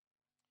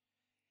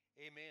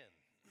Amen.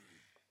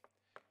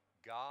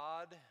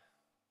 God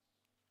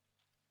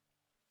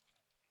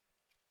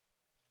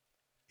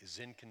is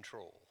in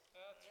control.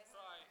 That's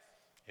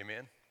right.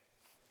 Amen.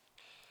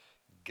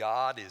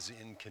 God is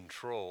in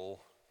control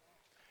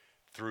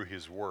through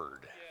His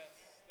Word. Yes,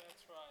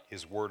 that's right.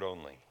 His Word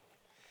only.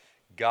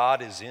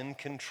 God is in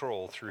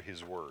control through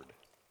His Word.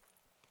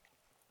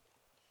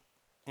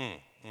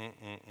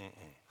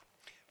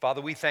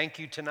 Father, we thank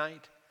you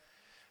tonight.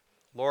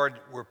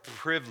 Lord, we're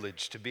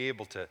privileged to be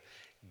able to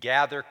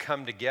gather,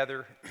 come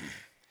together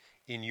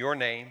in your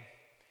name,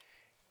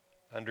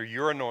 under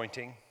your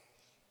anointing.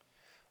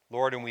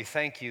 Lord, and we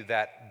thank you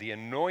that the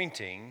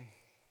anointing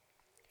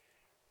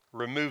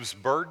removes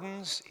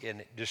burdens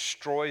and it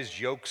destroys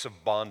yokes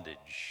of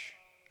bondage.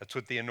 That's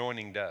what the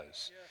anointing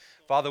does.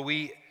 Yes, Father,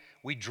 we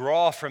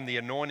draw from the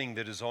anointing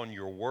that is on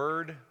your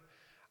word.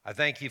 I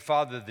thank you,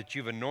 Father, that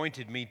you've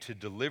anointed me to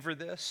deliver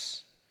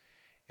this.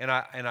 And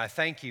I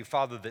thank you,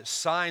 Father, that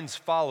signs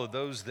follow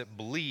those that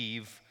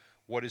believe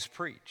what is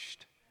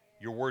preached.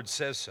 Your word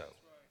says so.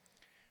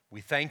 We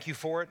thank you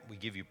for it. We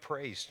give you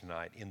praise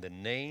tonight in the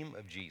name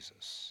of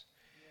Jesus.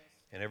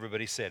 And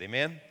everybody said,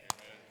 amen?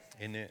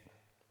 Amen.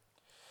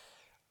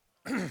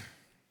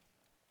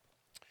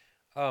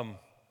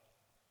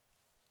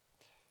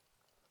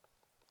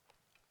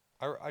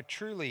 I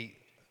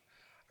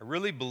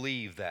really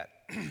believe that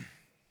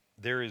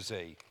there is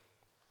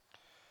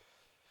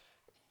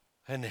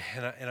and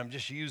I'm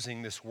just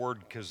using this word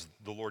because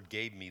the Lord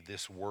gave me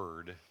this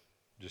word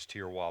just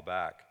here a while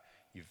back.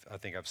 I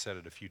think I've said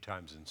it a few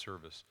times in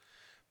service.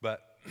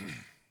 But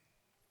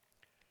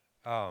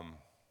I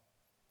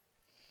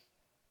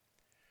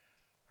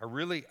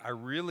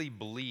really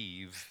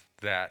believe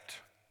that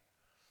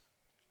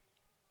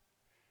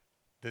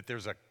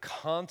there's a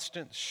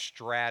constant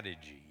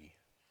strategy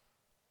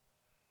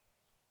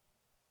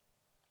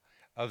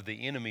of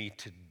the enemy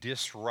to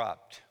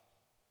disrupt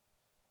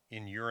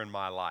in your and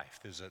my life.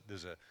 There's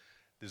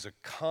a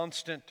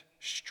constant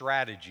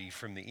strategy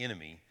from the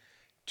enemy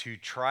to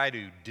try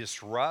to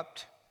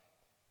disrupt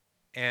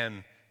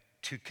and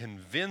to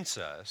convince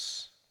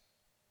us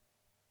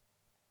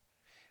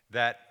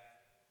that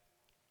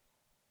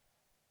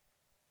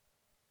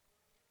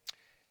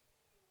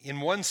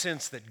in one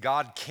sense that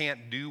God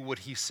can't do what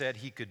he said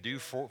he could do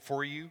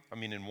for you. I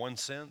mean, in one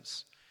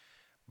sense.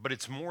 But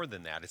it's more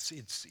than that.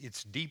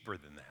 It's deeper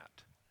than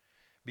that.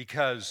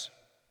 Because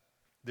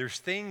there's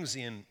things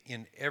in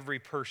every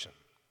person.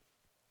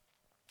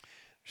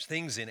 There's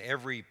things in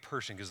every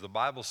person, because the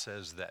Bible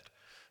says that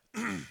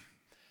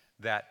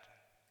that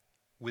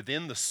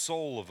within the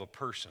soul of a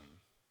person,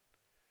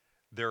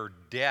 there are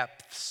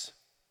depths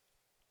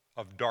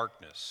of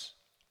darkness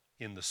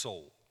in the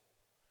soul.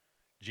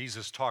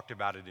 Jesus talked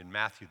about it in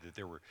Matthew, that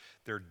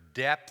there are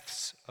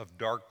depths of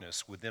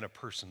darkness within a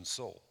person's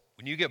soul.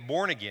 When you get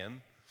born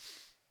again,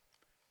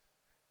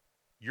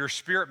 your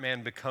spirit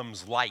man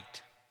becomes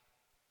light.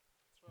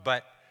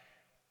 But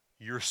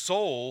your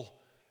soul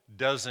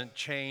doesn't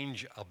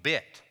change a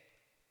bit.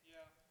 Yeah.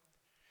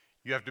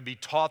 You have to be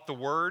taught the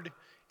word,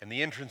 and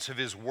the entrance of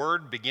his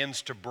word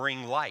begins to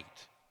bring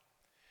light.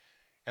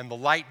 And the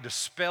light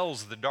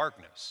dispels the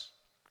darkness.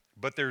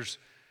 But there's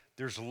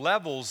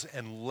levels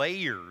and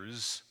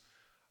layers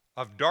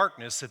of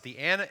darkness that the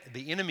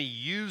enemy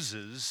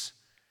uses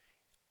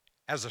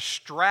as a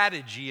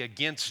strategy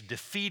against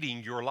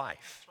defeating your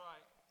life. That's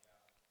right.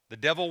 The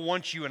devil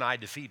wants you and I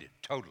defeated,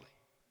 totally.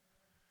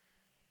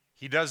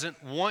 He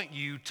doesn't want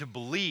you to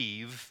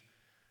believe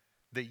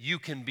that you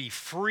can be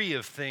free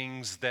of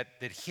things that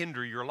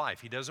hinder your life.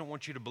 He doesn't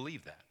want you to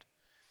believe that.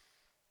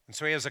 And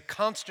so he has a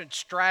constant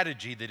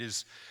strategy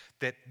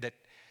that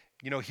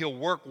he'll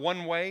work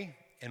one way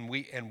and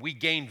we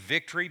gain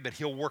victory, but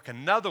he'll work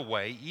another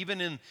way,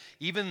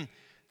 even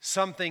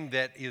something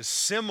that is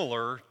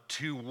similar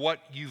to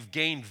what you've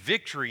gained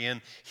victory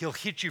in, he'll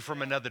hit you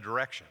from another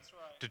direction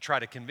to try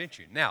to convince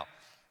you. Now,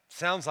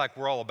 sounds like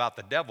we're all about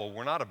the devil.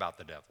 We're not about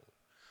the devil.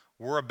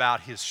 We're about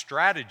his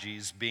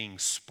strategies being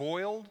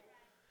spoiled,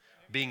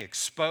 being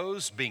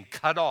exposed, being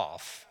cut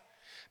off,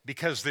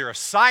 because they're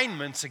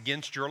assignments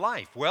against your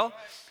life. Well,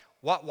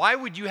 why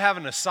would you have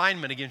an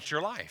assignment against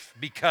your life?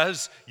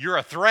 Because you're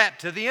a threat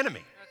to the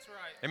enemy. That's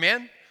right.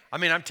 Amen? I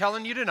mean, I'm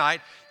telling you tonight,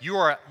 you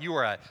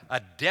are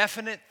a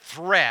definite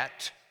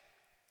threat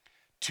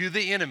to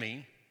the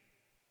enemy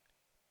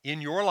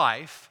in your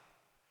life,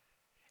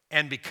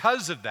 and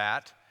because of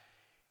that,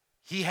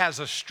 he has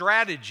a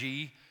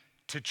strategy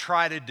to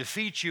try to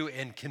defeat you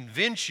and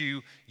convince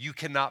you you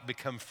cannot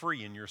become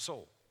free in your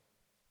soul.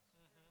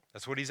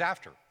 That's what he's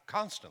after,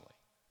 constantly.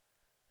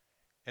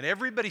 And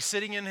everybody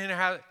sitting in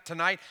here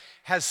tonight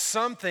has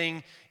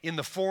something in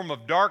the form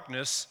of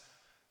darkness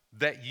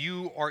that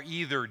you are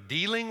either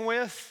dealing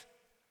with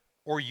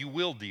or you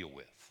will deal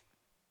with.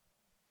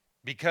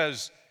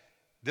 Because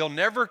they'll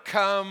never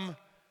come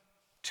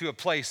to a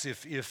place,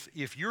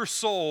 if your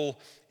soul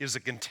is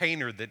a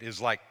container that is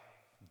like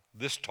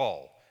this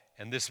tall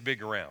and this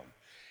big around,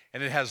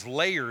 and it has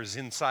layers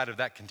inside of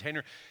that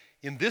container,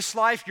 in this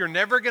life, you're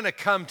never going to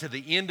come to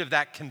the end of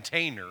that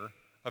container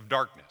of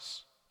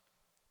darkness.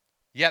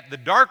 Yet the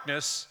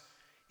darkness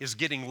is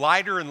getting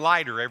lighter and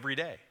lighter every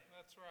day.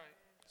 That's right.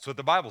 That's what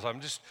the Bible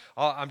says.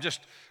 I'm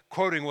just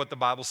quoting what the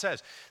Bible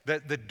says.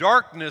 That the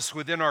darkness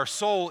within our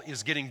soul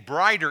is getting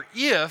brighter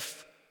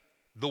if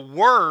the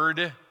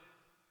Word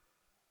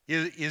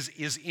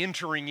is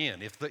entering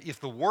in. If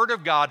the Word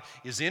of God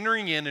is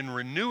entering in and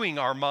renewing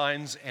our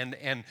minds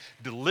and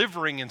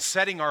delivering and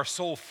setting our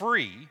soul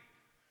free,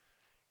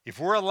 if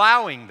we're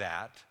allowing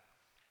that,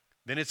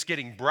 then it's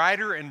getting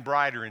brighter and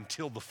brighter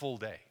until the full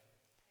day.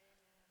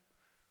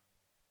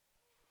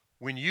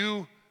 When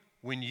you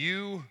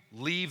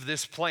leave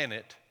this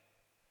planet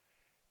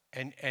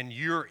and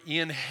you're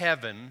in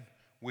heaven,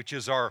 which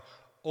is our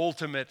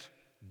ultimate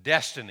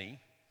destiny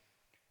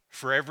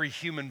for every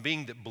human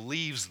being that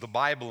believes the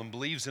Bible and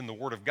believes in the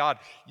Word of God,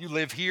 you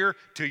live here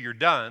till you're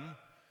done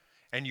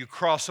and you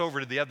cross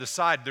over to the other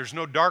side. There's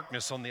no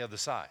darkness on the other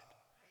side,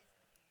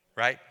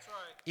 right? That's right.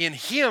 In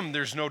Him,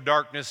 there's no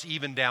darkness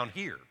even down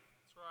here.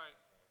 That's right.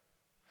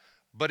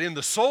 But in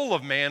the soul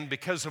of man,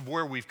 because of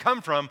where we've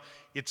come from,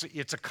 it's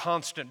a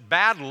constant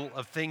battle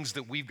of things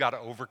that we've got to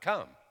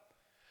overcome.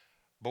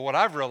 But what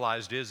I've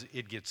realized is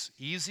it gets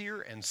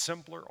easier and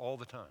simpler all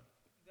the time.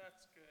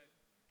 That's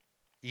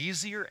good.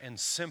 Easier and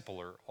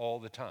simpler all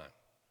the time.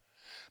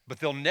 But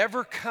there'll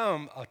never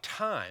come a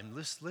time,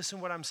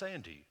 listen what I'm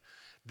saying to you.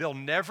 There'll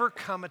never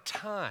come a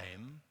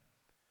time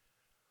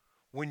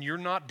when you're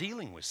not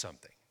dealing with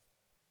something.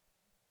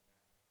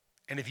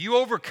 And if you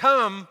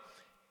overcome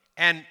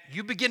and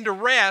you begin to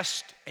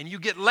rest and you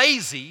get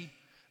lazy,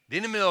 the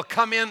enemy will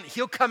come in,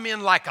 he'll come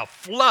in like a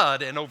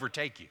flood and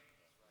overtake you.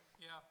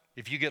 Yeah.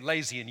 If you get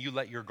lazy and you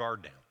let your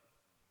guard down.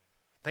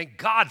 Thank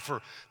God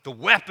for the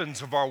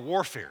weapons of our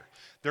warfare.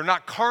 They're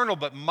not carnal,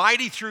 but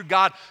mighty through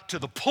God to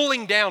the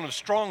pulling down of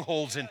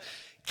strongholds and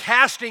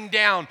casting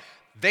down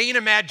vain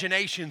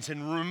imaginations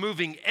and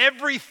removing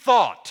every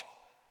thought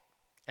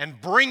and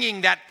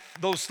bringing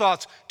those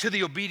thoughts to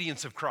the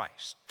obedience of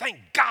Christ. Thank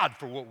God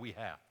for what we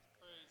have.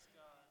 Praise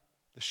God.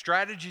 The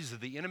strategies of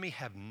the enemy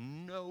have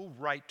no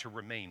right to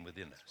remain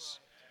within us.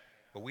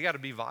 But we got to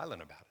be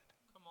violent about it.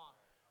 Come on.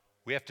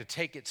 We have to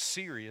take it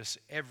serious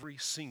every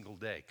single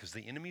day because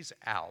the enemy's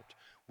out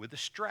with a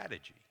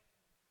strategy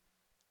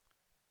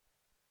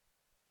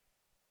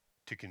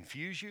to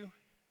confuse you,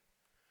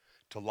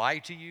 to lie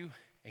to you,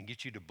 and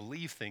get you to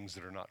believe things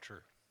that are not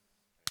true.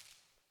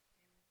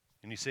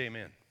 And you say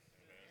amen.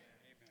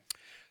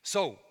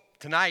 So,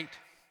 tonight,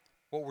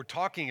 what we're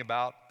talking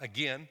about,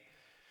 again,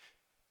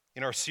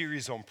 in our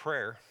series on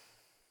prayer,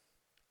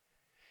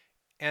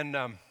 and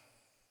I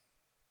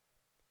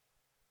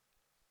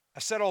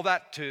said all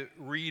that to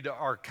read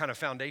our kind of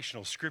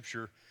foundational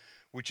scripture,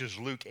 which is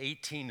Luke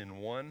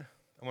 18:1.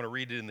 I want to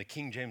read it in the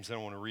King James, then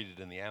I want to read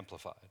it in the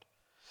Amplified.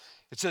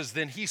 It says,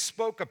 "Then he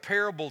spoke a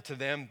parable to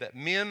them that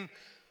men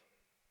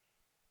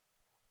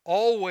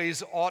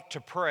always ought to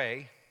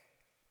pray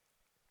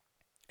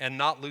and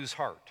not lose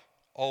heart."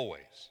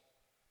 Always.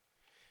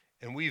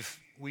 And we've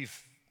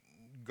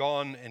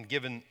gone and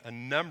given a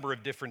number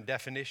of different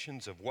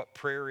definitions of what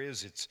prayer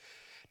is. It's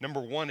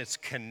number one, it's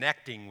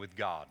connecting with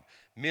God.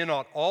 Men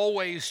ought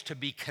always to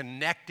be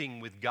connecting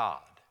with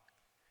God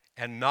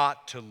and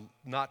not to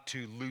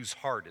lose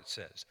heart, it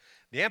says.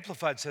 The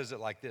Amplified says it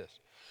like this.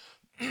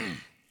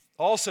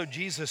 Also,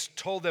 Jesus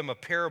told them a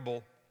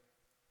parable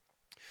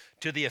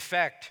to the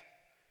effect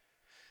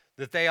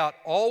that they ought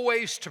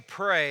always to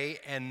pray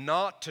and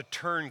not to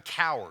turn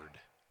coward.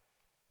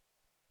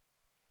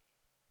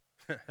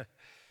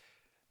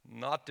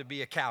 Not to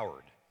be a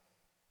coward.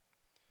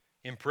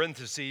 In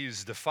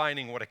parentheses,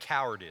 defining what a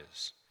coward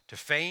is. To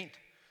faint,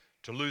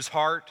 to lose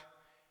heart,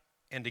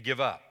 and to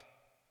give up.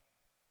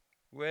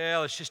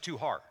 Well, it's just too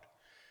hard.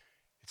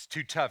 It's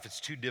too tough. It's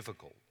too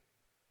difficult.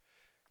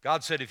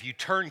 God said if you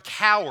turn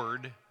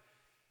coward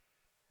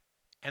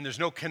and there's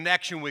no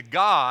connection with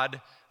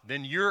God,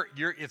 then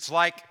it's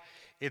like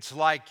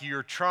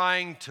you're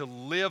trying to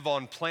live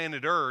on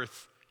planet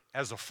Earth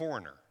as a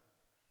foreigner.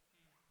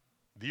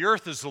 The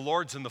earth is the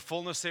Lord's and the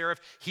fullness thereof.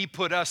 He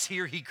put us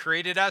here. He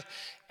created us.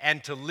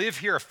 And to live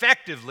here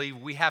effectively,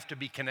 we have to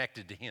be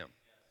connected to Him.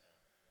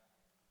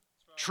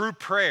 True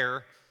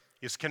prayer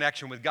is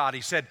connection with God. He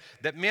said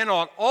that men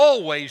ought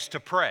always to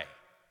pray.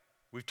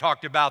 We've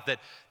talked about that.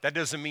 That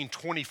doesn't mean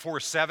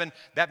 24/7.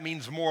 That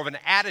means more of an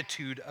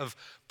attitude of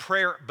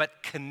prayer,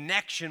 but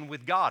connection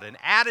with God. An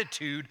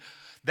attitude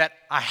that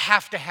I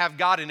have to have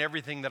God in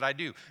everything that I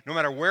do. No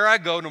matter where I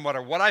go, no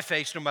matter what I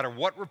face, no matter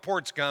what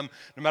reports come,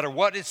 no matter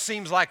what it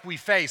seems like we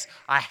face,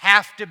 I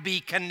have to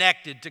be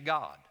connected to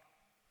God.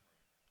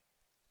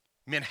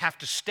 Men have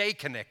to stay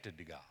connected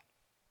to God.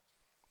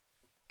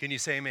 Can you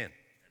say amen?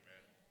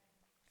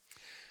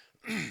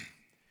 Amen.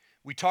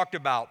 We talked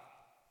about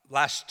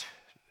it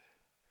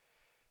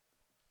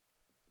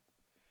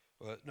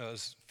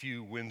was a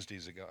few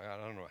Wednesdays ago. I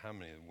don't know how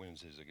many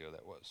Wednesdays ago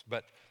that was.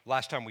 But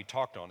last time we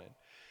talked on it,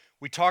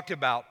 we talked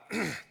about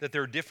that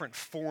there are different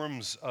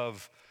forms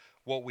of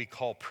what we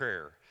call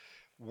prayer.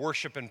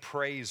 Worship and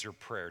praise are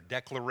prayer.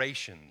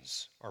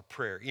 Declarations are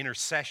prayer.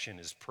 Intercession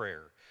is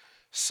prayer.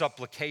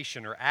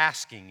 Supplication or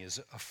asking is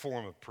a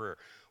form of prayer.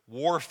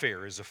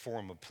 Warfare is a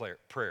form of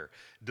prayer.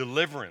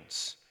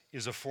 Deliverance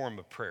is a form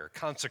of prayer.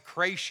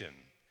 Consecration,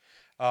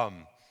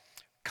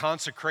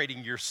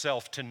 consecrating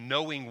yourself to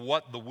knowing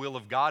what the will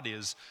of God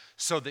is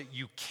so that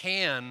you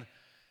can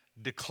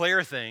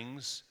declare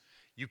things,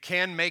 you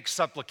can make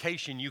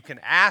supplication, you can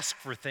ask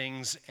for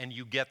things, and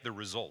you get the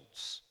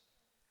results,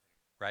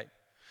 right?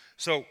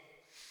 So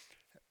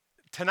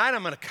tonight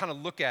I'm going to kind of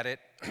look at it,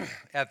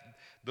 at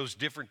those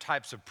different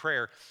types of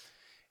prayer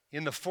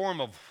in the form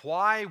of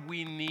why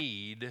we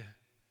need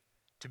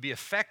to be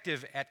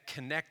effective at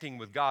connecting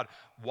with God,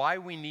 why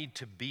we need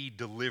to be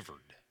delivered,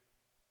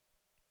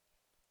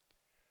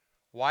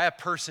 why a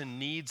person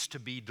needs to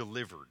be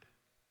delivered.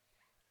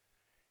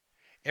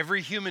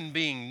 Every human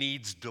being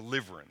needs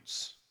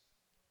deliverance.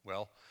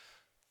 Well,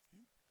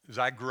 as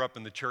I grew up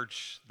in the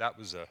church, that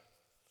was a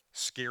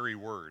scary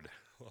word.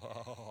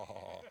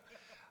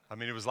 I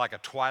mean, it was like a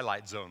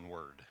Twilight Zone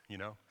word,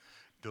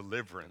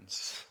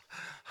 deliverance,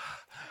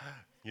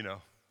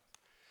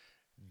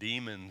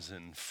 demons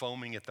and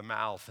foaming at the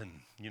mouth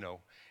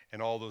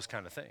and all those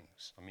kind of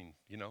things. I mean,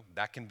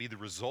 that can be the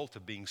result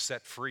of being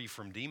set free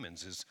from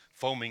demons is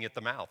foaming at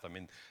the mouth. I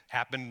mean,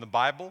 happened in the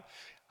Bible.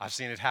 I've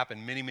seen it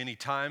happen many, many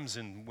times,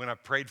 and when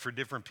I've prayed for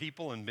different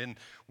people and been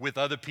with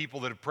other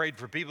people that have prayed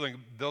for people, and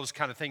those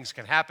kind of things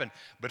can happen.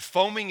 But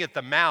foaming at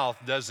the mouth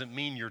doesn't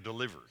mean you're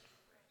delivered,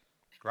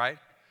 right?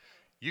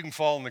 You can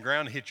fall on the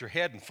ground and hit your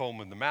head and foam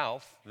in the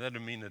mouth. That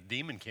doesn't mean a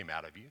demon came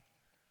out of you,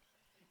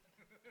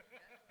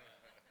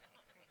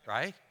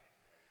 right?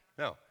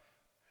 No.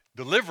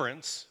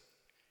 Deliverance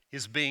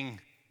is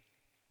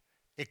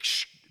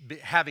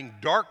having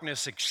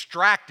darkness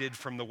extracted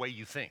from the way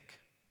you think.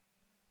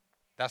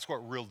 That's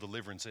what real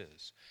deliverance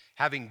is.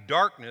 Having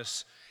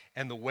darkness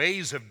and the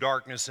ways of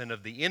darkness and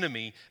of the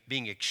enemy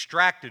being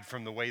extracted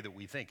from the way that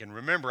we think. And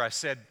remember, I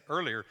said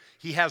earlier,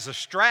 he has a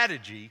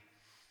strategy.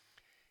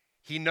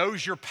 He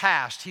knows your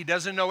past. He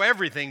doesn't know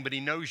everything, but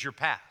he knows your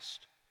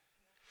past.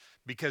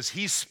 Because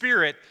he's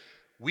spirit,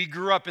 we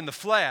grew up in the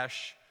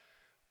flesh.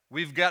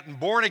 We've gotten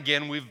born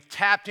again. We've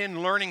tapped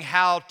in learning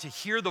how to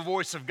hear the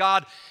voice of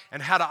God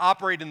and how to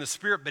operate in the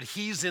spirit, but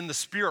he's in the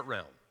spirit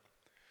realm.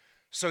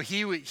 So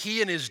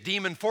he and his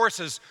demon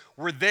forces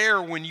were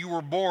there when you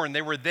were born.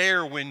 They were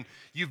there when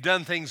you've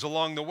done things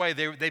along the way.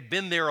 They've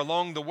been there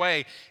along the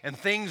way. And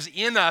things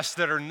in us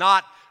that are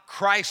not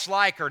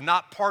Christ-like or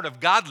not part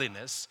of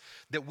godliness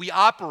that we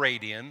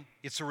operate in,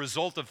 it's a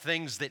result of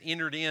things that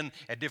entered in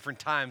at different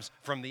times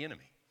from the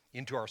enemy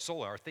into our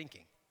soul, our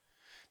thinking.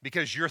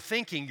 Because your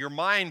thinking, your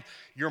mind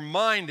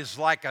is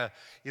like a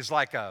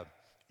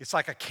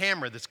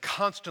camera that's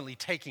constantly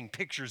taking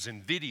pictures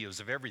and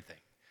videos of everything.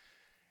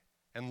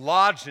 And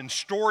lodged and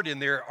stored in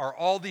there are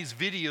all these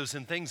videos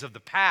and things of the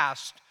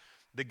past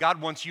that God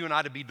wants you and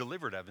I to be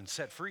delivered of and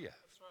set free of.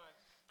 That's right.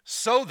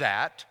 So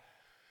that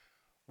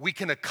we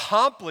can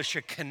accomplish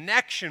a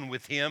connection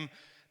with him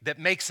that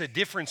makes a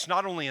difference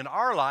not only in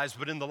our lives,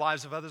 but in the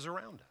lives of others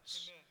around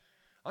us. Amen.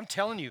 I'm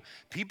telling you,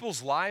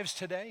 people's lives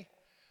today,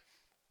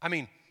 I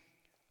mean,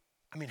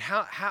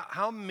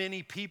 how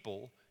many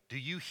people do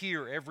you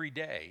hear every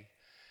day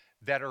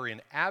that are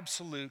in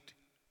absolute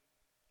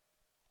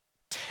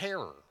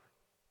terror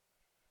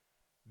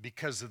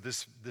because of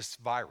this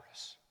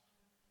virus?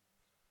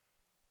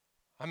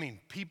 I mean,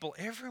 people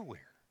everywhere.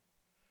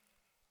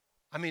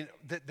 I mean,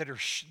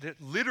 that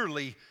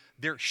literally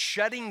they're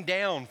shutting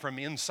down from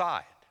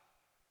inside.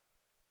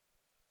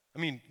 I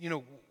mean,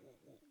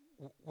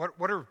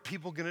 what are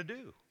people going to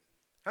do?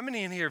 How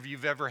many in here have you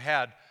ever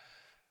had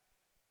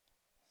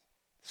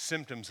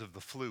symptoms of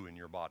the flu in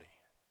your body?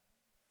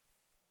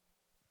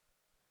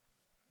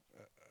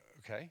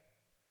 Okay.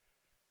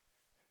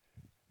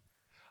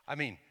 I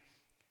mean,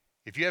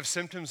 if you have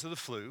symptoms of the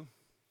flu,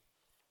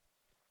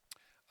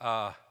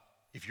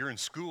 if you're in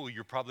school,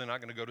 you're probably not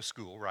going to go to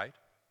school, right?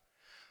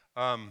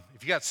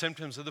 If you got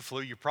symptoms of the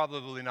flu, you're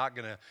probably not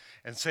going to,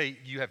 and say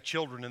you have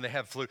children and they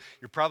have flu,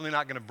 you're probably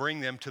not going to bring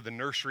them to the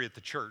nursery at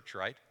the church,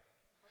 right?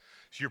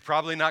 So you're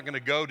probably not going to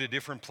go to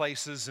different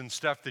places and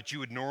stuff that you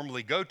would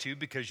normally go to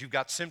because you've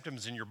got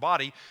symptoms in your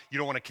body. You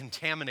don't want to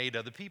contaminate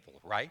other people,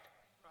 right?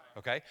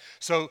 Okay?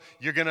 So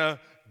you're going to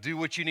do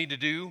what you need to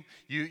do.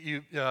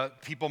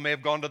 People may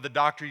have gone to the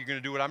doctor. You're going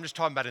to do what I'm just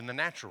talking about in the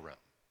natural realm.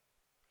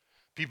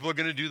 People are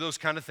going to do those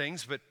kind of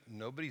things, but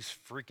nobody's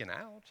freaking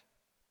out,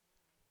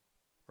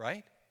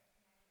 right?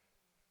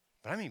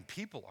 But I mean,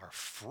 people are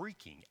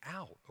freaking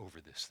out over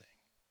this thing.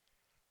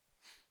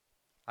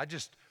 I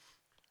just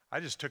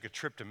took a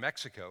trip to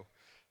Mexico.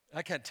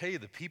 I can't tell you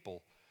the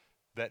people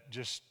that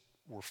just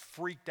were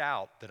freaked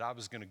out that I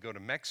was going to go to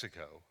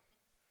Mexico.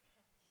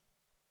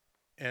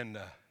 And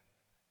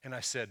I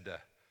said,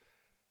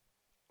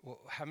 well,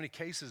 how many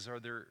cases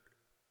have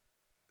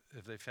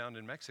they found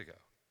in Mexico?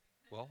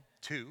 Well,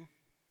 2.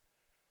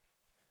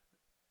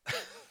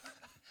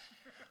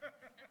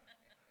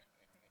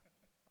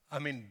 I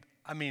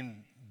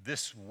mean,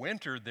 this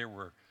winter there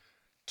were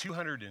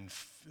in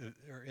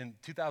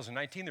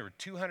 2019 there were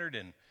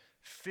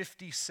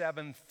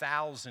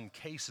 257,000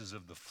 cases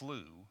of the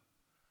flu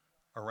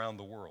around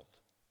the world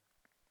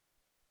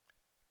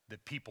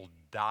that people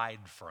died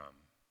from.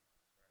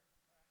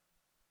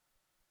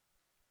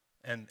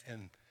 And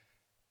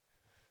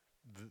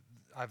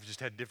I've just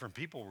had different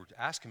people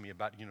asking me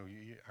about,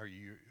 are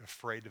you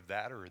afraid of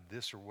that or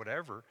this or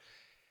whatever?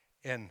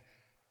 And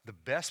the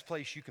best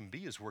place you can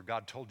be is where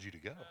God told you to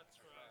go.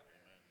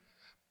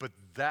 But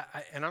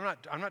and I'm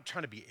not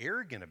trying to be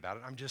arrogant about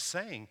it. I'm just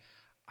saying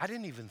I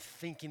didn't even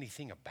think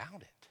anything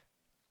about it.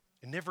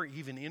 It never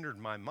even entered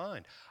my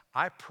mind.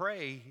 I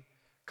pray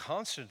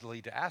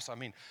constantly to ask. I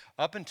mean,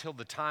 up until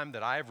the time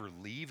that I ever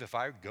leave, if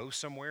I go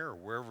somewhere or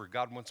wherever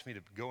God wants me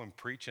to go and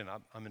preach, and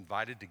I'm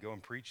invited to go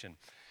and preach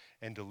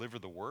and deliver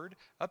the word,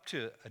 up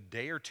to a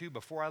day or two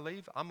before I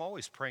leave, I'm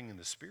always praying in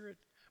the Spirit.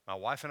 My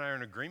wife and I are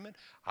in agreement.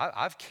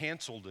 I've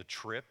canceled a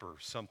trip or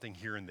something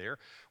here and there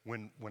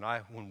when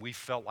we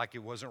felt like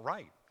it wasn't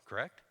right.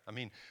 Correct? I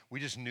mean,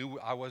 we just knew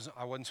I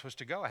wasn't supposed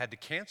to go. I had to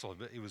cancel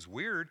it. It was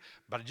weird,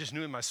 but I just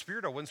knew in my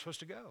spirit I wasn't supposed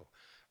to go.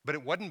 But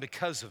it wasn't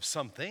because of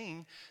stuff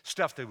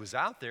that was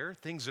out there,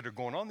 things that are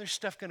going on. There's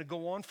stuff going to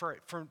go on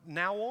from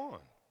now on,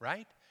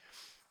 right?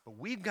 But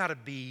we've got to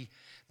be,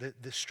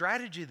 the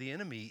strategy of the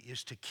enemy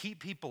is to keep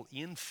people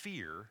in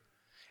fear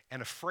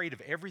and afraid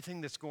of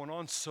everything that's going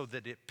on so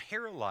that it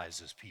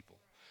paralyzes people.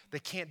 They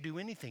can't do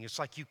anything. It's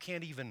like you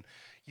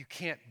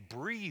can't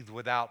breathe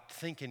without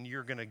thinking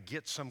you're going to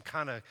get some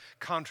kind of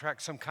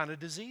contract, some kind of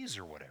disease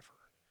or whatever.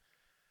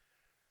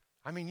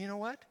 I mean, you know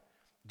what?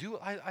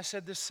 I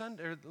said this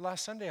Sunday, or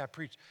last Sunday I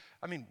preached.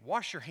 I mean,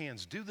 wash your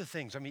hands, do the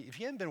things. I mean, if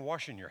you haven't been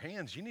washing your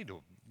hands, you need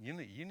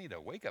a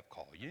wake-up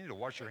call. You need to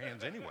wash your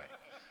hands anyway,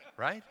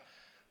 right?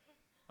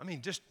 I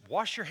mean, just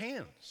wash your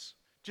hands.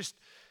 Just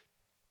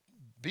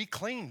be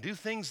clean. Do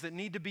things that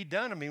need to be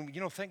done. I mean,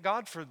 thank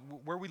God for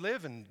where we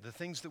live and the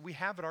things that we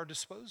have at our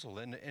disposal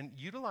and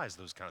utilize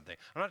those kind of things.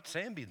 I'm not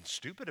saying being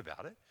stupid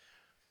about it,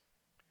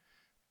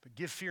 but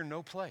give fear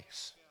no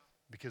place.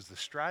 Because the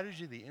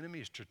strategy of the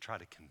enemy is to try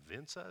to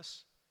convince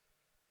us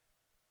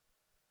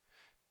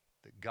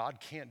that God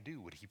can't do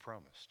what he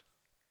promised.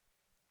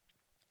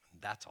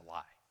 And that's a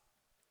lie.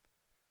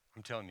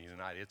 I'm telling you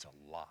tonight, it's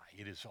a lie.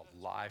 It is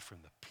a lie from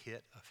the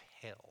pit of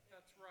hell.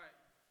 That's right.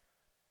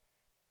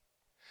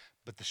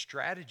 But the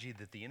strategy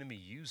that the enemy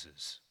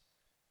uses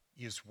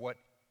is what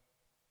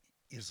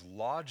is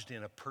lodged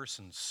in a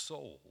person's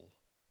soul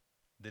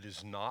that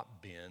has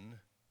not been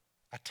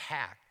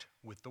attacked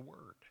with the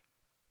word.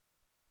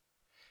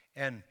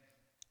 And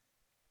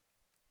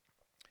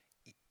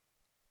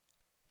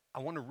I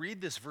want to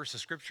read this verse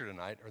of scripture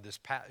tonight,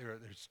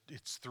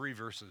 it's 3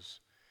 verses.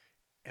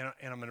 And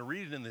I'm going to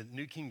read it in the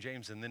New King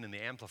James and then in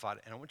the Amplified.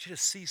 And I want you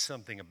to see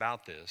something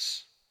about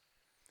this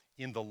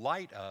in the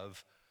light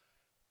of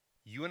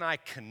you and I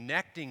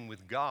connecting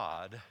with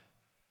God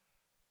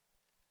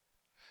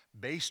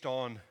based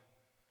on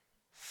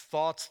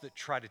thoughts that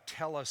try to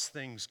tell us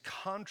things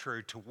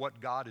contrary to what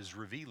God is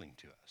revealing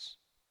to us.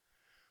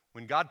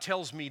 When God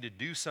tells me to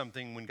do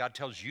something, when God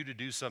tells you to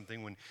do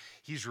something, when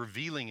he's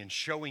revealing and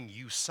showing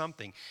you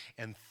something,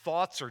 and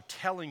thoughts are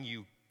telling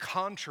you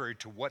contrary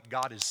to what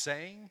God is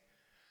saying,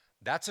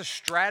 that's a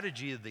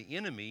strategy of the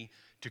enemy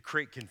to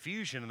create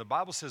confusion. And the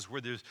Bible says where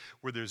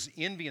there's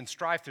envy and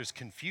strife, there's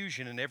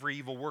confusion in every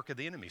evil work of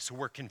the enemy. So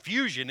where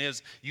confusion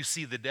is, you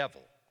see the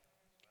devil.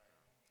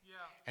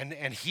 Yeah.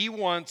 And he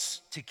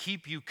wants to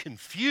keep you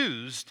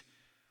confused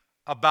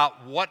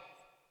about what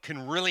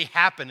can really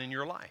happen in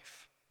your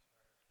life.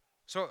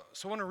 So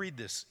I want to read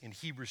this in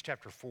Hebrews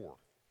chapter 4,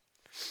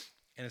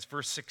 and it's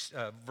verse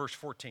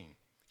 14.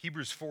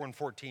 Hebrews 4 and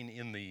 14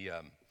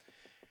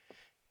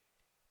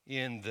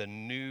 in the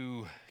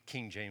New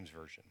King James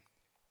Version.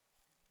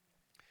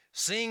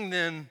 Seeing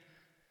then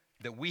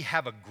that we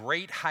have a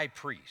great high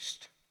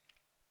priest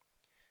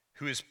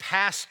who has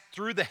passed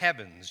through the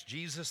heavens,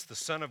 Jesus, the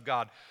Son of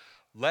God,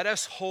 let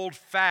us hold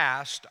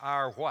fast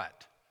our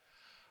what?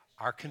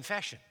 Our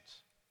confessions.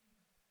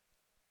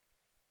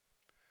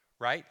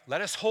 Right? Let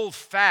us hold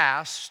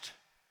fast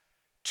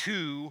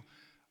to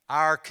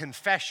our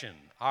confession,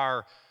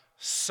 our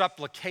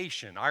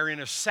supplication, our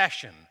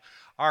intercession,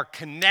 our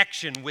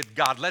connection with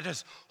God. Let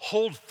us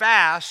hold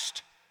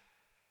fast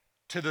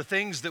to the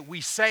things that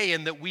we say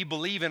and that we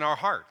believe in our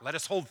heart. Let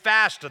us hold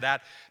fast to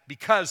that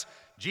because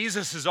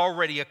Jesus has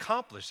already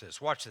accomplished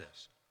this. Watch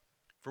this.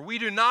 For we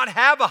do not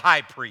have a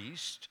high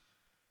priest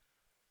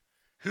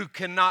who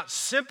cannot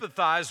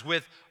sympathize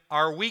with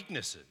our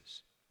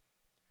weaknesses,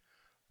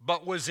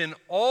 but was in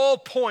all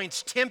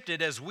points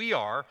tempted as we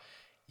are,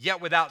 yet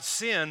without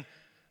sin.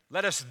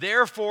 Let us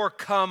therefore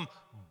come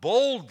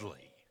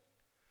boldly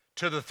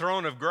to the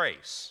throne of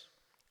grace.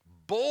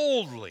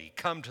 Boldly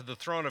come to the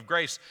throne of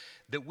grace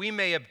that we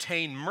may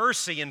obtain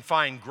mercy and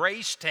find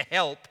grace to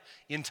help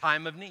in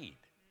time of need.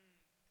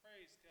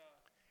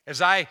 Praise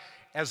God.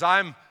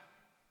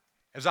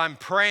 As I'm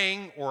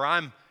praying or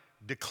I'm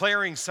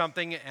declaring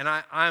something and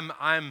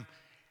I'm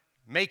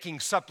making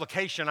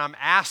supplication, I'm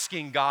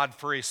asking God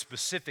for a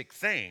specific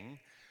thing,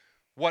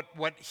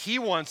 what he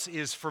wants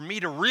is for me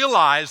to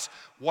realize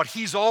what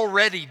he's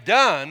already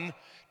done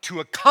to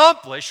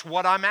accomplish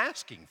what I'm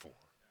asking for.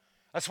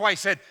 That's why he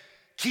said,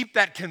 keep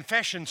that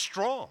confession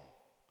strong.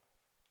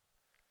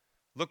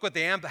 Look what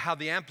how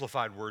the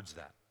Amplified words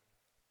that.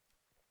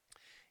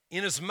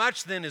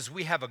 Inasmuch then as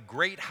we have a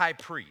great high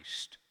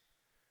priest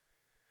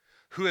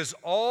who has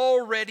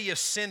already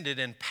ascended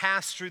and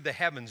passed through the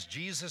heavens,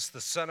 Jesus,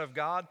 the Son of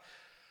God,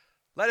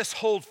 let us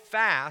hold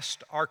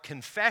fast our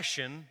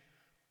confession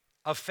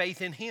of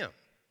faith in him.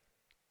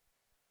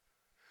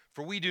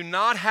 For we do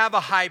not have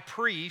a high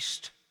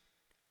priest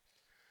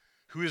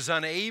who is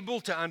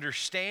unable to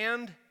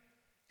understand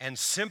and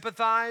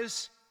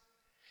sympathize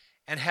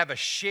and have a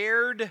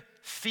shared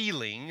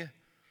feeling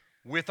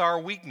with our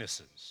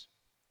weaknesses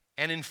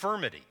and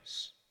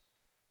infirmities.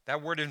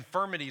 That word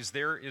infirmities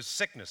there is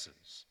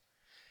sicknesses.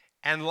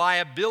 And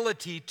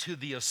liability to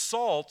the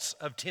assaults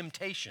of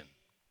temptation.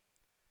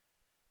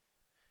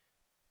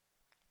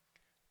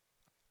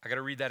 I got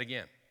to read that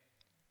again.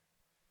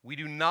 We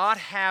do not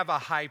have a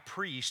high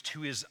priest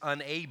who is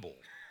unable.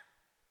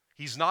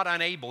 He's not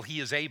unable, he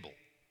is able.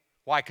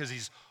 Why? Because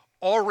he's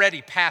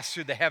already passed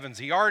through the heavens.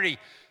 He already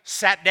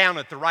sat down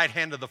at the right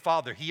hand of the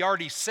Father. He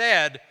already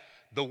said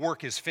the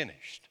work is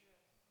finished.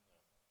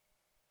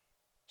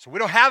 So we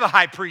don't have a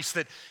high priest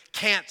that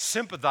can't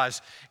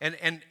sympathize.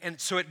 And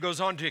so it goes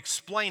on to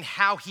explain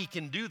how he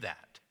can do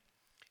that.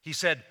 He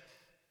said,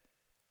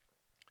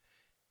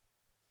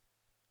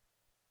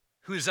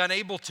 who is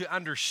unable to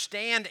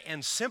understand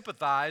and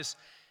sympathize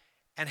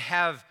and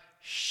have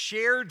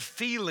shared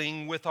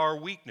feeling with our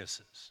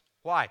weaknesses.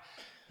 Why?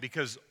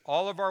 Because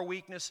all of our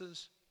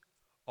weaknesses,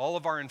 all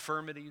of our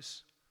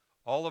infirmities,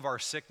 all of our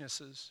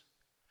sicknesses,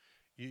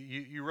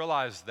 you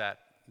realize that,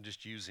 I'm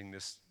just using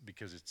this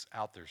because it's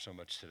out there so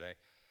much today,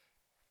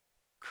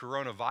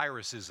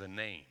 coronavirus is a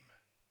name,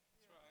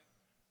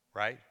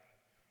 right?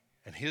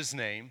 And his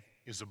name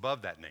is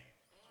above that name,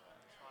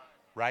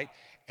 right?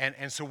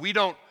 And so we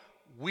don't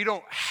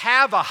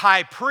have a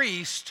high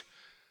priest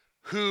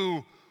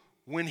who,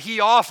 when he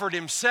offered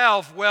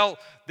himself, well,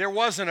 there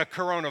wasn't a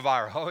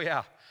coronavirus. Oh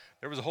yeah,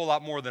 there was a whole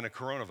lot more than a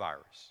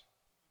coronavirus.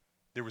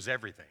 There was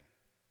everything.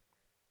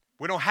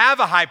 We don't have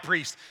a high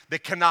priest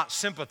that cannot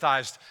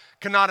sympathize,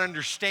 cannot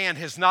understand,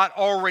 has not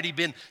already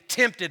been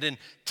tempted and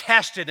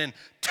tested and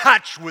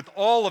touched with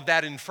all of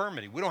that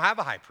infirmity. We don't have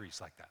a high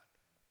priest like that.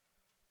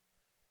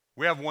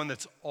 We have one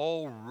that's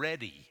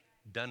already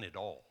done it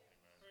all.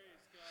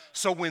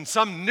 So when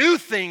some new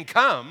thing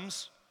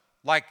comes,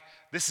 like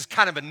this is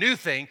kind of a new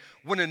thing,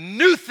 when a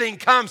new thing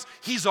comes,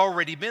 he's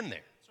already been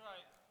there.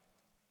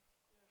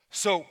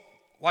 So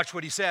watch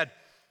what he said.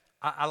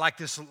 I like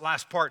this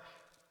last part.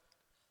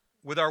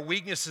 With our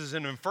weaknesses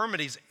and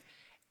infirmities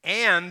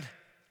and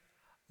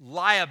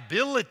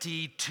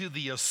liability to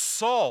the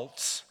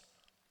assaults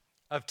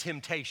of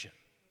temptation.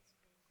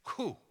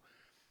 Whew.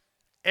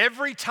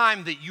 Every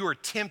time that you are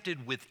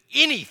tempted with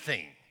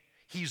anything,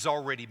 he's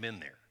already been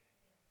there.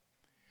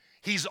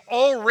 He's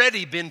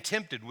already been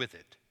tempted with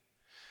it.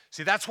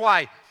 See, that's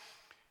why,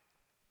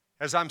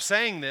 as I'm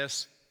saying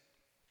this,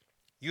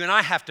 you and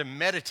I have to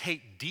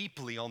meditate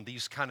deeply on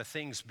these kind of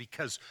things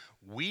because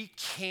we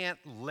can't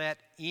let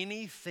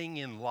anything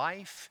in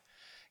life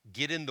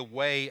get in the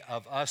way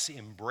of us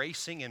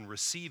embracing and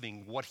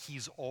receiving what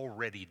he's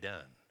already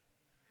done.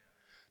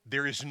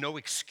 There is no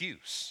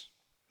excuse,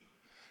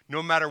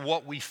 no matter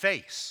what we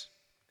face.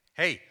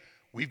 Hey,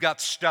 we've got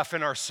stuff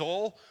in our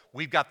soul.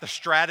 We've got the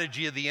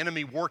strategy of the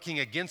enemy working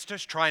against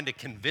us, trying to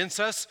convince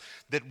us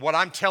that what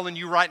I'm telling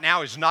you right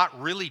now is not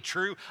really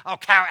true. Oh,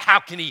 how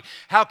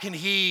can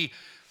he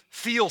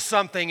feel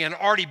something and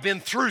already been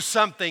through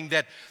something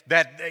that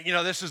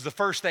this is the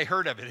first they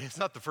heard of it? It's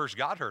not the first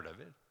God heard of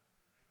it.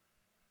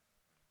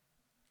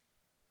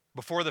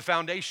 Before the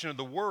foundation of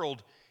the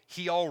world,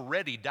 he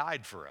already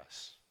died for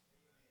us.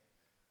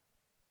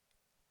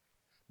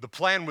 The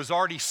plan was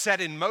already set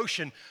in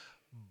motion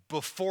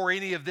before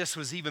any of this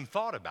was even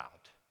thought about.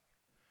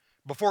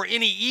 Before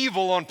any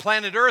evil on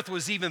planet Earth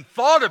was even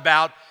thought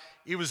about,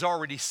 it was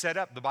already set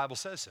up. The Bible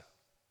says so.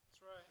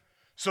 That's right.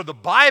 So the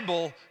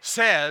Bible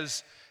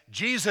says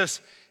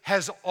Jesus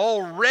has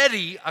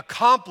already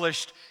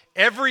accomplished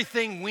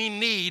everything we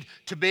need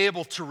to be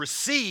able to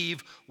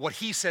receive what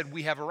he said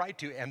we have a right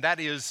to, and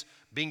that is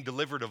being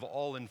delivered of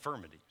all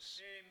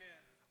infirmities, Amen.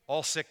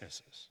 all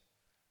sicknesses,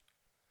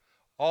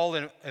 all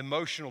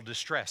emotional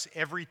distress,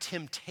 every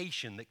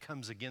temptation that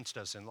comes against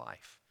us in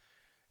life.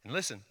 And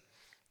listen,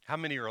 how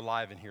many are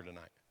alive in here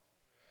tonight?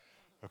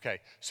 Okay,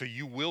 so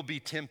you will be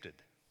tempted.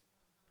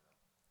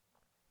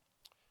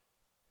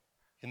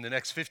 In the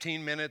next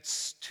 15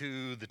 minutes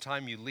to the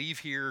time you leave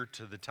here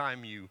to the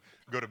time you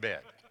go to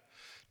bed.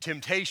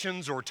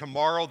 Temptations, or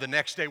tomorrow, the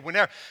next day,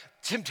 whenever.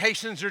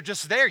 Temptations are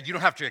just there. You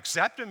don't have to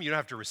accept them. You don't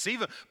have to receive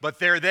them, but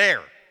they're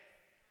there,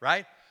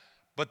 right?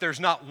 But there's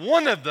not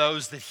one of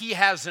those that he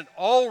hasn't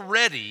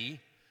already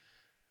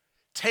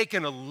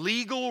taken a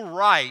legal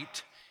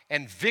right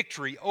and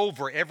victory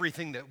over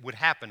everything that would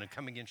happen and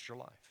come against your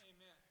life.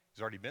 Amen.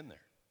 He's already been there.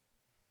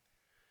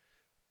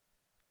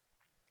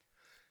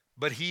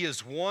 But he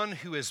is one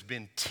who has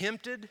been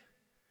tempted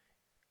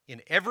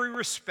in every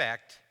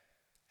respect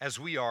as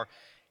we are,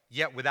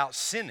 yet without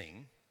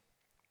sinning.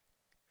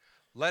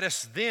 Let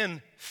us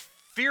then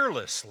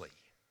fearlessly.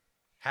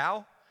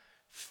 How?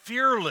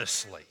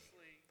 Fearlessly.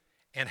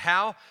 And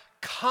how?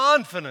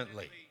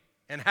 Confidently.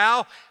 And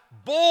how?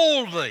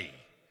 Boldly.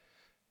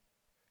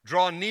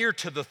 Draw near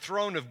to the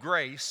throne of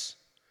grace,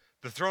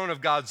 the throne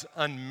of God's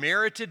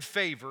unmerited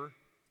favor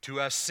to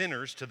us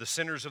sinners, to the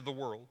sinners of the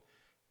world,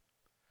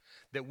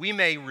 that we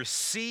may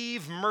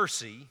receive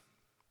mercy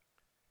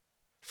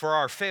for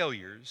our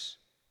failures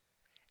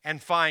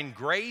and find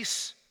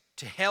grace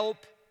to help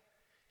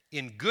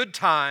in good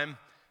time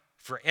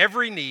for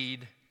every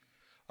need,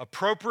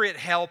 appropriate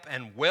help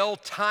and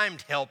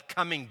well-timed help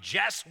coming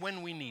just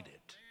when we need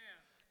it.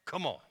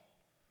 Come on.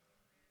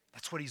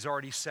 That's what he's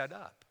already set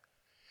up.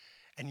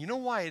 And you know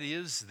why it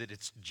is that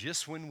it's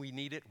just when we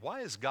need it?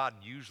 Why is God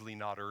usually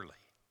not early?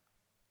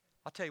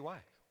 I'll tell you why.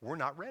 We're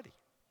not ready.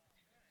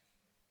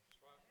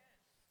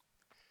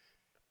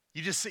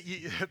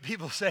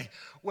 People say,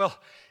 well,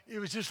 it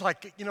was just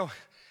like,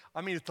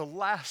 at the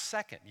last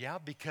second. Yeah,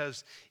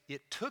 because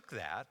it took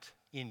that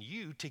in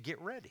you to get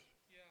ready.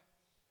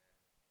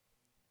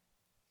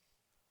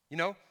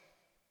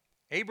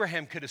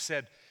 Abraham could have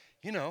said,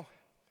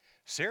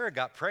 Sarah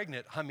got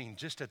pregnant,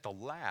 just at the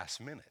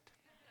last minute.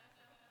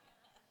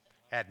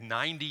 At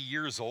 90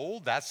 years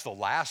old, that's the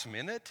last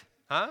minute?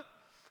 Huh?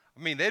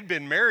 They'd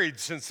been married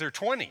since their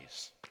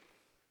 20s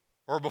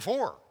or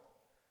before.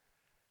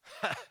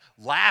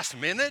 Last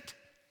minute?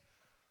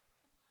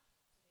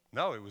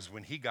 No, it was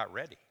when he got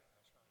ready.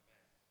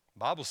 The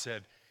Bible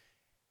said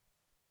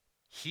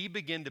he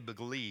began to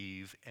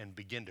believe and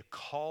began to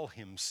call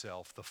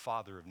himself the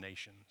father of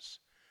nations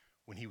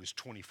when he was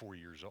 24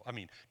 years old.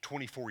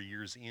 24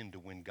 years into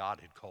when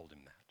God had called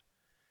him that.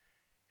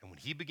 And when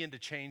he began to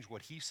change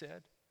what he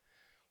said,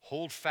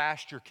 hold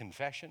fast your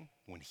confession.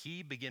 When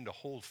he began to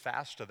hold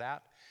fast to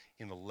that,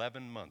 in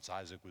 11 months,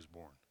 Isaac was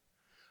born.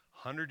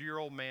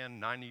 100-year-old man,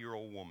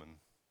 90-year-old woman.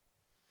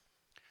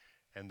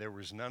 And there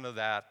was none of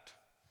that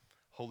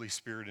Holy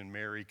Spirit and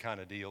Mary kind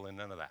of deal and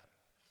none of that.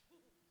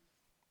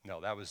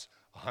 No, that was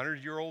a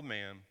 100-year-old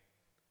man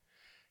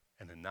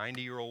and a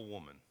 90-year-old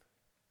woman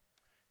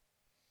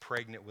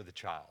pregnant with a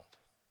child.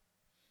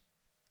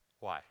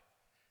 Why?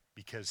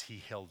 Because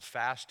he held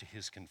fast to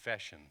his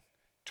confession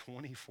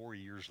 24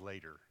 years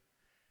later,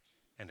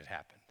 and it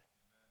happened.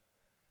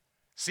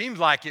 Seems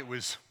like it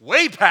was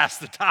way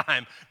past the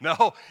time.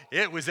 No,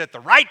 it was at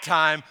the right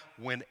time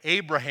when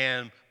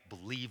Abraham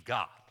believed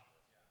God.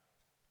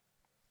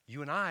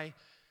 You and I,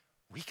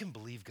 we can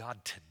believe God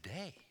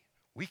today.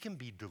 We can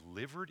be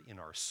delivered in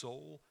our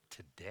soul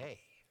today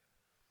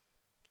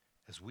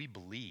as we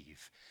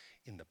believe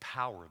in the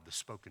power of the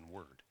spoken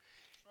word,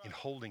 in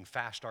holding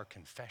fast our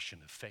confession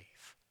of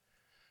faith.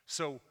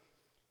 So,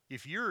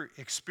 if you're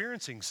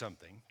experiencing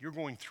something, you're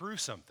going through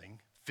something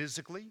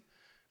physically,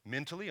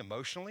 mentally,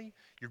 emotionally,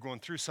 you're going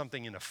through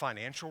something in a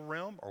financial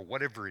realm or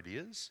whatever it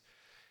is,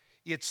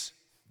 it's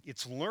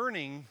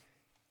learning,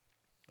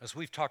 as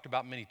we've talked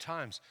about many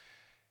times,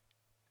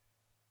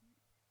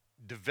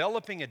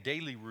 developing a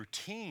daily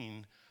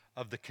routine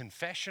of the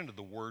confession of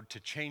the word to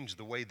change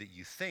the way that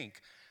you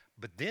think.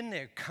 But then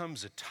there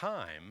comes a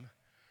time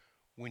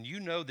when you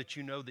know that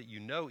you know that you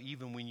know,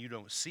 even when you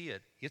don't see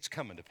it, it's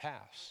coming to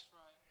pass.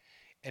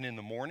 And in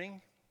the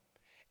morning,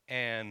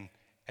 and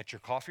at your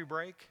coffee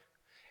break,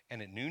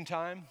 and at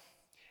noontime,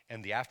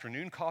 and the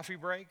afternoon coffee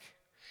break,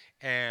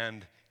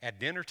 and at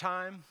dinner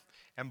time,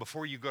 and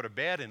before you go to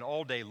bed, and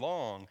all day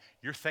long,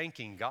 you're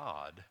thanking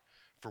God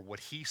for what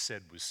he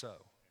said was so.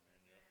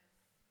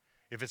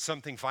 If it's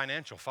something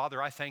financial,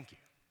 Father, I thank you.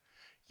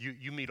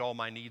 You meet all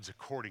my needs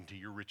according to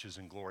your riches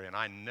and glory. And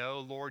I know,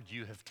 Lord,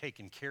 you have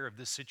taken care of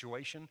this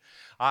situation.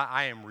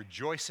 I am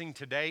rejoicing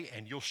today,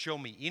 and you'll show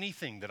me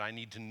anything that I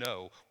need to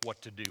know what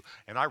to do.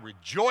 And I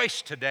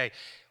rejoice today.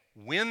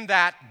 When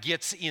that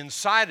gets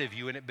inside of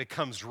you and it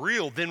becomes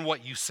real, then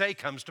what you say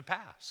comes to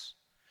pass.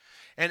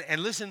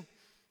 And listen,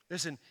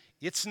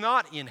 it's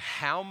not in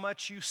how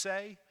much you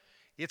say.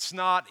 It's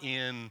not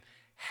in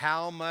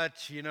how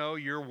much,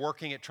 you're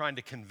working at trying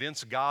to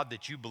convince God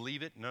that you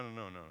believe it. No.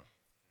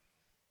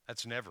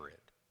 That's never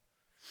it.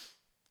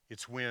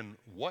 It's when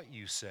what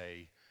you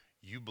say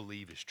you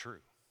believe is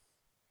true.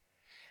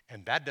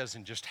 And that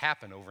doesn't just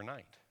happen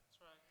overnight. That's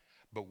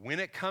right. But when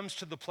it comes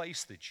to the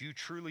place that you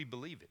truly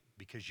believe it,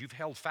 because you've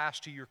held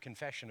fast to your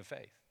confession of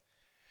faith,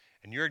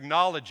 and you're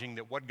acknowledging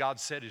that what God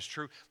said is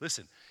true,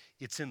 listen,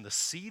 it's in the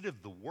seed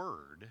of the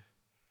word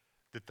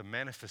that the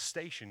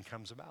manifestation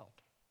comes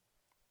about.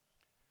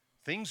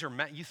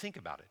 You think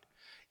about it.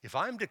 If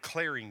I'm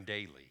declaring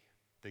daily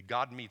that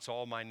God meets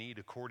all my need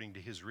according to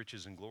his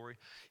riches and glory,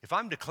 if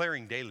I'm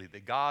declaring daily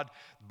that God,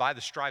 by the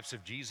stripes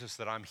of Jesus,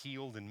 that I'm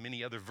healed, and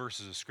many other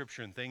verses of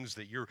scripture and things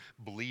that you're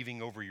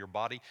believing over your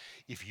body,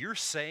 if you're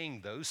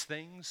saying those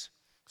things,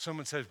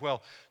 someone says,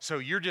 well, so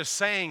you're just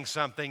saying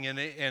something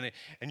and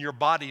your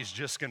body's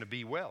just going to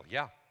be well.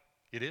 Yeah,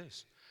 it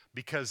is.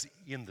 Because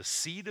in the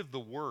seed of the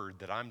word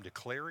that I'm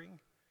declaring,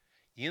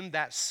 in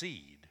that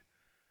seed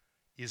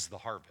is the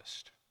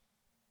harvest.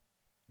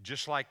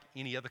 Just like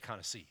any other kind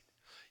of seed.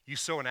 You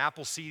sow an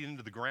apple seed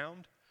into the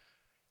ground,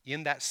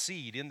 in that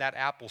seed, in that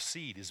apple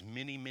seed, is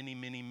many, many,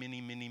 many,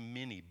 many, many,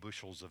 many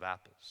bushels of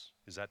apples.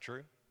 Is that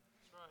true?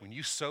 That's right. When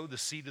you sow the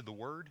seed of the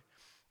word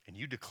and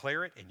you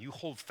declare it and you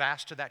hold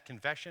fast to that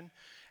confession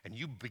and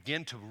you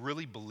begin to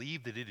really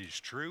believe that it is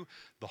true,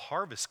 the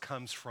harvest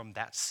comes from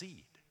that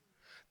seed.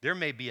 There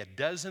may be a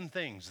dozen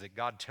things that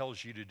God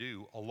tells you to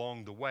do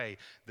along the way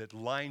that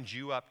lines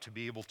you up to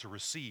be able to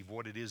receive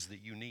what it is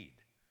that you need.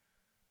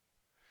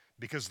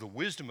 Because the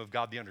wisdom of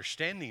God, the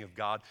understanding of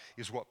God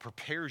is what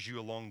prepares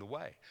you along the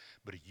way.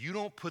 But if you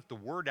don't put the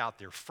word out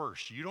there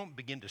first, you don't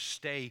begin to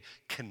stay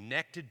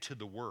connected to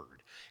the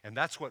word. And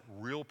that's what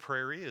real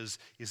prayer is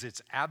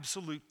its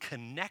absolute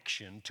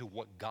connection to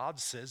what God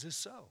says is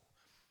so.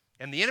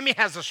 And the enemy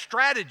has a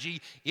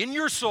strategy in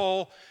your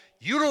soul,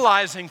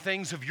 utilizing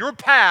things of your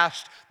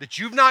past that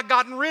you've not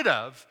gotten rid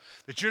of,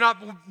 that you're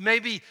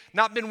maybe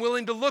not been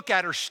willing to look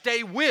at or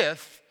stay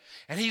with.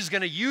 And he's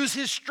going to use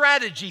his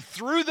strategy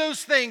through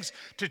those things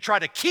to try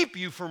to keep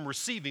you from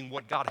receiving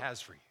what God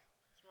has for you.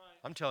 That's right.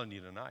 I'm telling you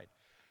tonight,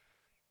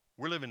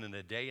 we're living in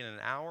a day and an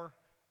hour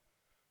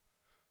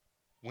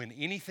when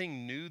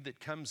anything new that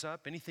comes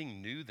up,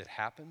 anything new that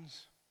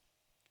happens,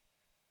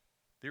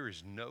 there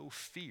is no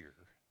fear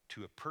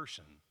to a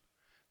person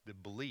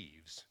that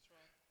believes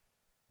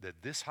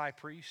that this high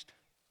priest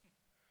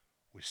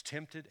was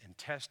tempted and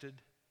tested,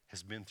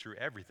 has been through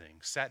everything,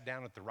 sat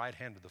down at the right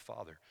hand of the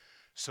Father,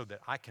 so that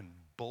I can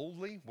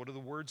boldly, what are the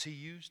words he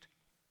used?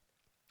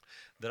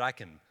 That I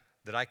can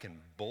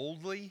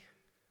boldly,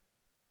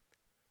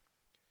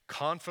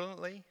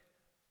 confidently,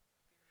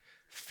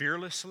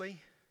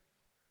 fearlessly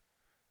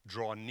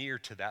draw near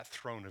to that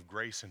throne of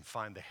grace and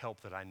find the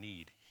help that I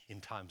need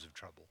in times of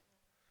trouble.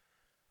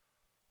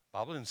 The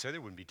Bible didn't say there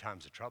wouldn't be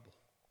times of trouble.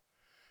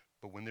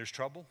 But when there's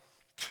trouble,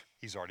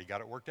 he's already got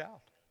it worked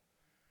out.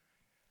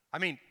 I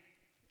mean,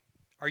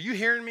 are you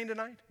hearing me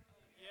tonight?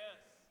 Yes.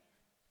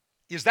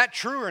 Is that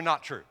true or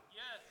not true?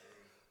 Yes.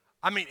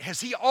 I mean, has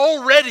he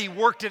already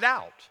worked it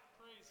out?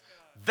 Praise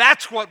God.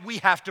 That's what we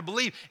have to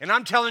believe. And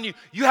I'm telling you,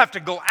 you have to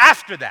go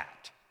after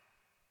that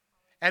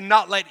and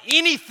not let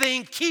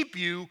anything keep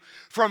you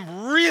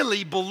from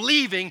really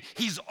believing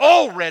he's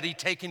already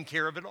taken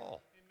care of it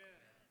all. Amen.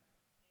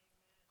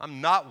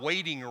 I'm not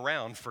waiting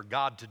around for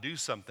God to do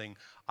something.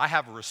 I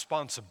have a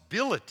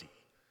responsibility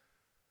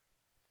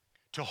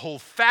to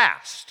hold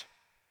fast.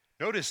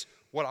 Notice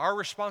what our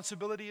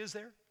responsibility is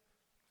there.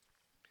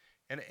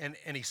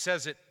 And he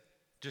says it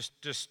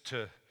just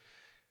to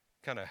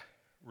kind of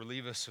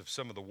relieve us of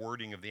some of the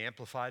wording of the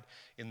Amplified.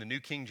 In the New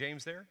King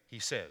James there, he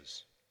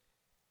says,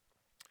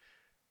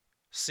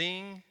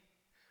 seeing,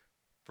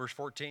 verse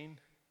 14,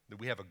 that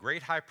we have a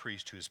great high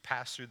priest who has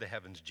passed through the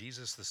heavens,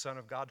 Jesus, the Son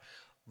of God,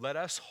 let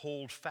us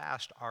hold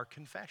fast our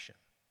confession.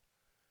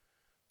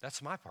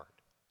 That's my part.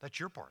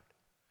 That's your part.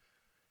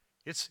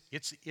 It's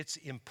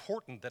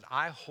important that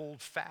I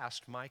hold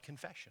fast my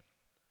confession,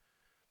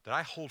 that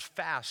I hold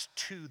fast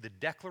to the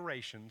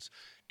declarations,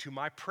 to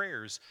my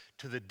prayers,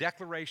 to the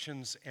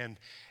declarations and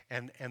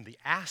the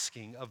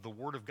asking of the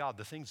Word of God,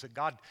 the things that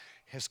God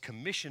has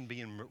commissioned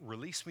me and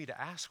released me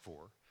to ask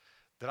for,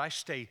 that I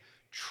stay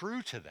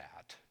true to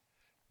that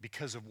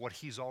because of what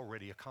He's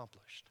already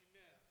accomplished.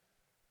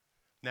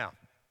 Amen. Now,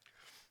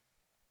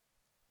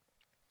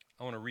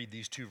 I want to read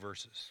these two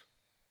verses.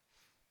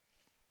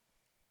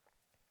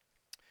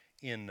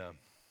 In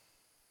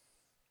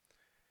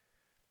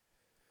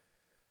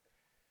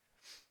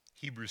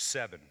Hebrews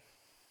 7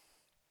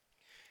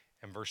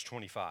 and verse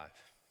 25.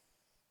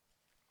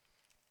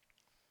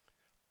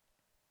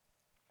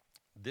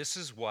 This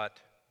is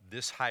what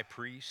this high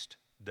priest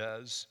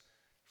does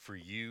for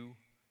you,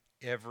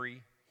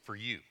 for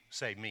you.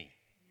 Say me.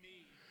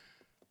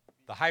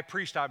 The high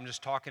priest I'm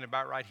just talking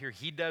about right here,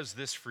 he does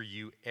this for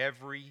you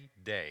every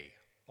day,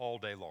 all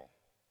day long.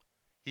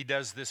 He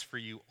does this for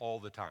you all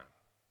the time.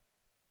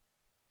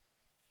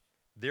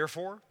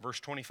 Therefore, verse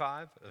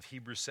 25 of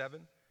Hebrews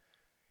 7,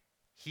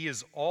 he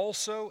is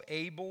also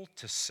able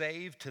to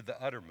save to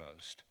the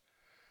uttermost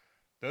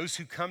those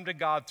who come to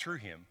God through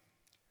him,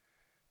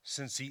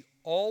 since he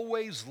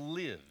always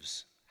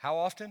lives. How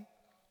often?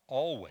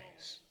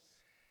 Always.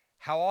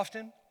 How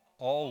often?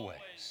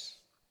 Always.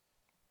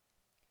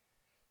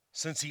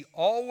 Since he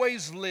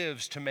always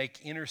lives to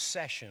make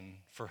intercession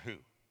for who?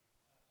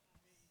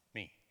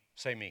 Me.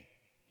 Say me.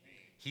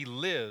 He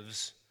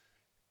lives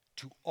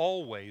to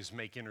always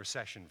make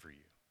intercession for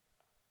you.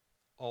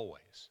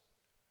 Always.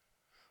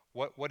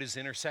 What is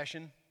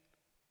intercession?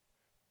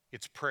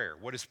 It's prayer.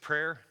 What is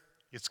prayer?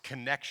 It's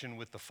connection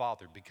with the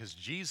Father, because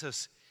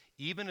Jesus,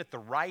 even at the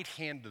right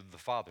hand of the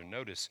Father,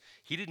 notice,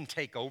 he didn't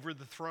take over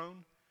the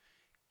throne.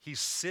 He's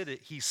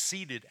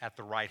seated at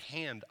the right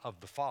hand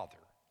of the Father.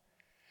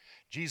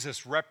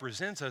 Jesus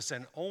represents us,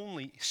 and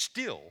only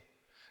still,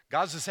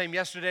 God's the same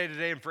yesterday,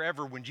 today, and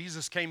forever. When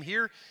Jesus came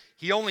here,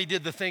 he only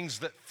did the things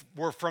that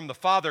were from the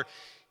Father.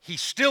 He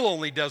still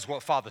only does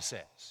what Father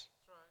says.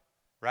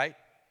 Right?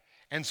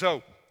 And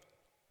so,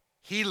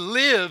 he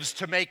lives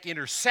to make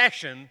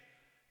intercession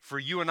for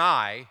you and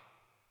I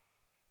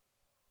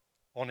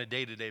on a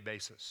day-to-day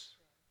basis.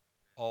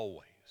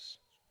 Always.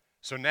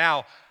 So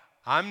now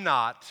I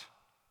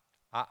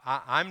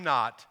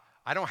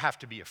don't have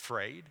to be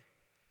afraid.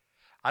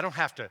 I don't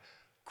have to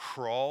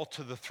crawl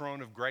to the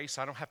throne of grace.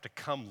 I don't have to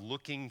come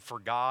looking for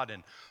God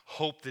and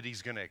hope that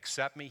he's going to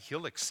accept me.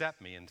 He'll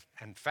accept me. And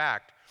in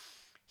fact,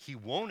 he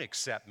won't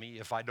accept me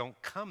if I don't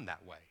come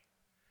that way.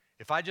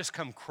 If I just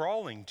come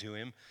crawling to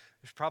him,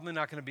 there's probably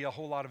not going to be a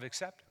whole lot of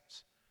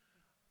acceptance.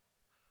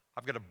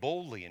 I've got to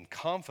boldly and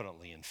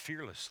confidently and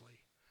fearlessly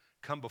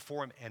come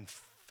before him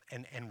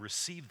and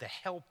receive the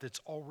help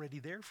that's already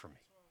there for me.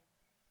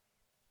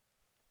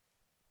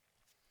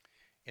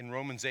 In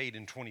Romans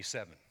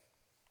 8:27.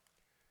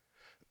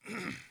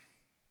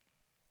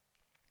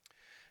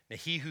 Now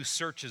he who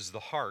searches the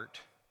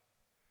heart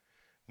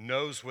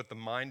knows what the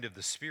mind of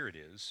the Spirit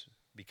is,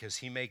 because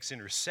he makes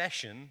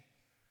intercession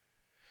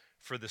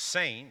for the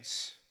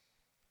saints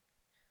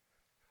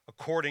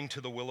according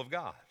to the will of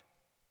God.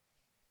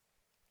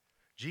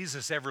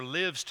 Jesus ever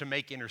lives to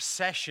make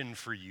intercession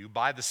for you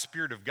by the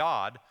Spirit of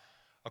God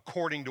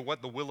according to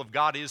what the will of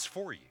God is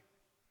for you.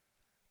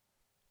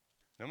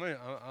 Now,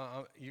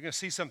 you're going to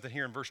see something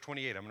here in verse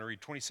 28. I'm going to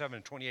read 27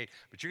 and 28,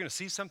 but you're going to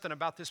see something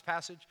about this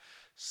passage.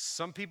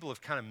 Some people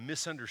have kind of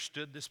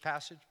misunderstood this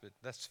passage, but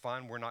that's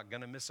fine. We're not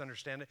going to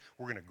misunderstand it.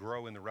 We're going to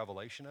grow in the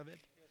revelation of it.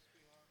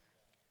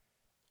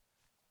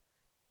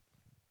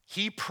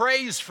 He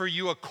prays for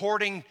you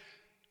according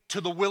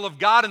to the will of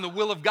God, and the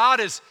will of God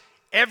is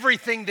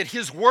everything that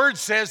his word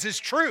says is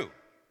true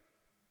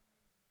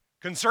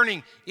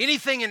concerning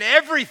anything and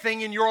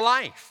everything in your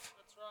life.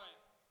 That's right.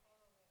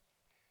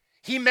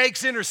 He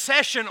makes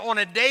intercession on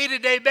a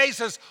day-to-day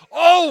basis,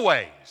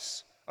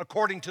 always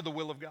according to the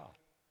will of God.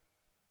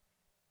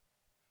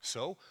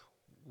 So,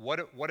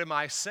 what am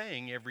I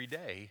saying every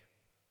day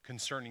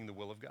concerning the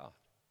will of God?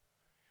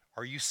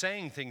 Are you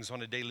saying things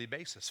on a daily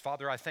basis?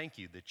 Father, I thank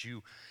you that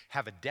you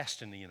have a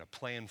destiny and a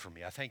plan for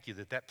me. I thank you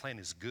that that plan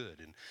is good.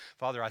 And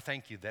Father, I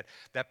thank you that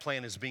that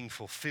plan is being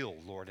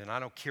fulfilled, Lord. And I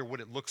don't care what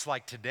it looks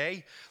like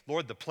today.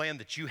 Lord, the plan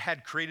that you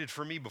had created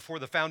for me before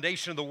the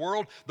foundation of the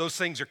world, those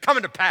things are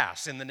coming to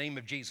pass in the name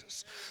of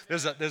Jesus.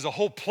 There's a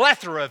whole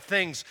plethora of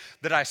things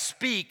that I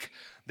speak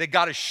that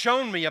God has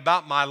shown me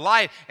about my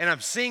life, and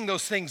I'm seeing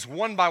those things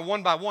one by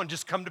one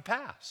just come to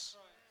pass.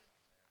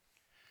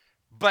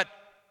 But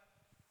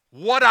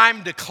what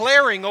I'm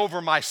declaring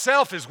over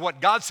myself is what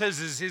God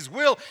says is his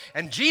will.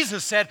 And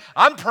Jesus said,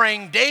 I'm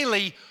praying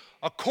daily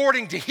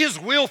according to his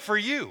will for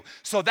you.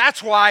 So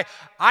that's why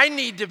I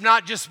need to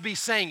not just be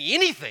saying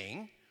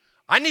anything.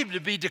 I need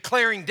to be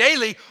declaring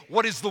daily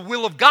what is the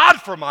will of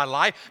God for my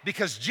life,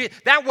 because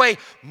that way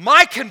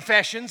my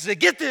confessions,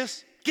 get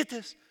this,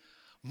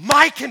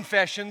 my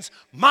confessions,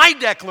 my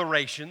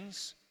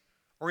declarations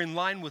are in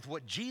line with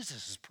what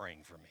Jesus is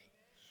praying for me.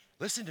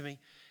 Listen to me.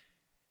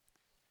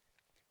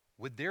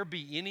 Would there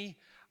be any,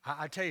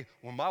 I tell you,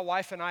 when my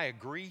wife and I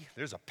agree,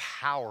 there's a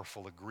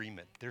powerful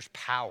agreement. There's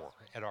power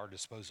at our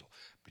disposal.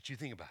 But you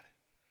think about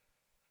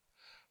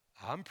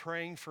it. I'm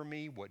praying for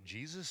me what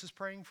Jesus is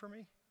praying for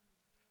me.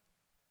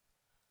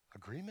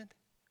 Agreement?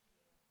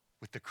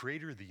 With the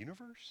creator of the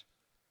universe?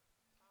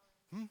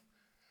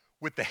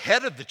 With the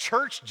head of the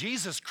church,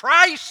 Jesus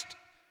Christ?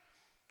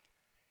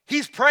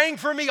 He's praying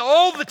for me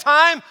all the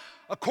time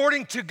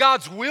according to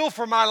God's will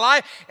for my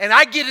life, and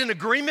I get in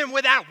agreement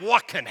with that.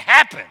 What can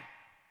happen?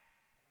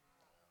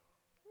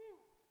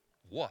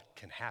 What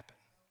can happen?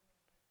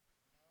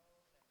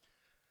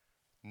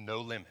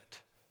 No limit.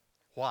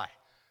 Why?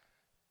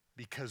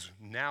 Because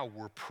now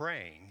we're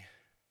praying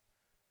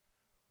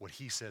what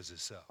he says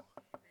is so.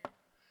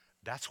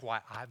 That's why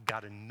I've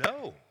got to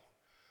know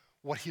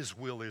what his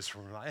will is for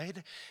me.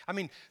 I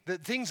mean, the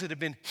things that have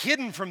been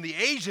hidden from the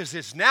ages,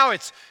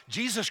 it's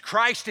Jesus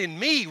Christ in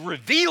me,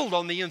 revealed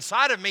on the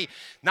inside of me.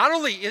 Not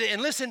only,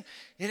 and listen,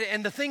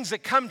 and the things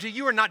that come to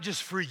you are not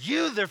just for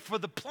you, they're for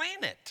the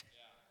planet.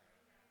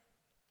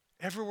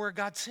 Everywhere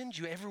God sends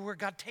you, everywhere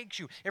God takes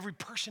you, every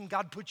person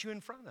God puts you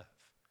in front of.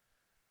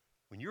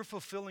 When you're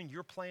fulfilling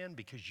your plan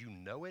because you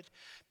know it,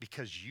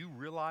 because you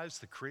realize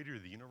the creator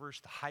of the universe,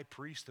 the high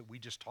priest that we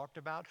just talked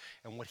about,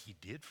 and what he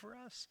did for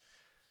us,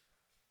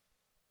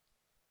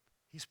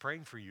 he's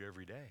praying for you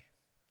every day.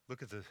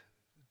 Look at the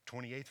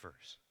 28th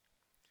verse.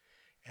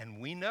 And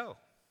we know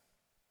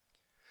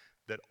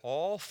that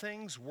all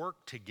things work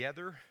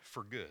together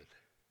for good.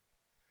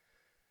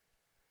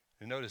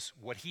 And notice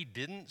what he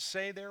didn't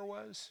say there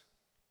was,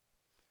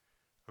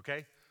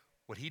 okay?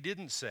 What he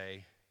didn't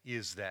say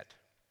is that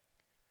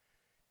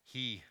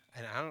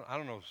and I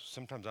don't know,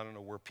 sometimes I don't know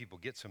where people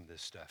get some of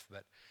this stuff,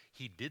 but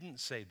he didn't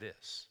say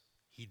this.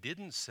 He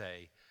didn't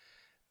say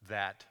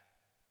that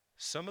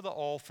some of the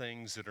all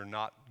things that are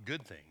not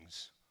good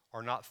things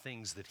are not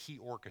things that he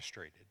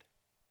orchestrated.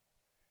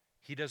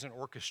 He doesn't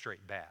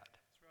orchestrate bad.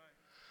 That's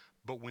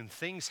right. But when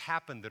things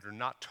happen that are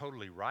not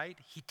totally right,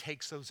 he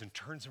takes those and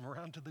turns them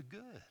around to the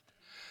good.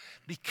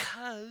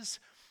 Because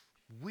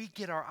we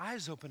get our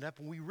eyes opened up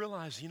and we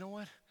realize, you know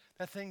what?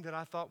 That thing that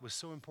I thought was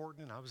so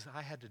important and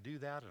I had to do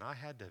that and I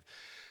had to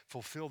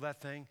fulfill that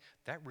thing,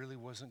 that really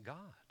wasn't God.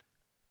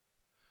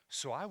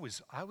 So I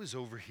was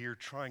over here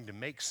trying to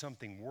make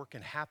something work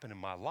and happen in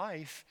my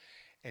life,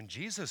 and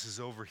Jesus is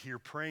over here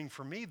praying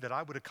for me that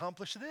I would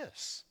accomplish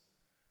this.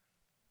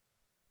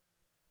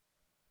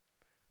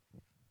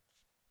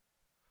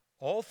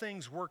 All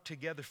things work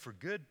together for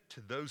good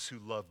to those who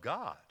love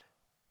God,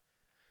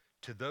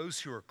 to those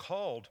who are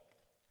called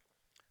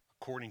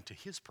according to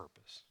his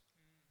purpose.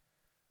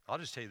 I'll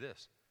just tell you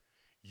this.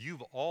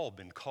 You've all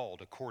been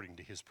called according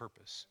to his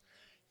purpose.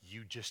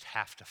 You just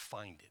have to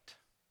find it.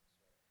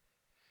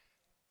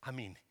 I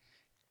mean,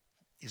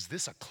 is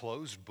this a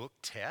closed book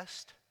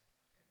test?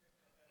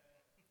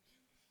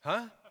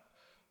 Huh?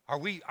 Are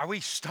we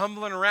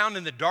stumbling around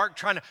in the dark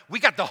we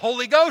got the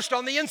Holy Ghost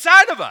on the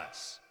inside of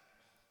us.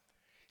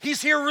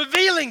 He's here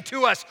revealing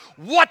to us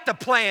what the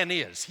plan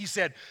is. He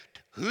said,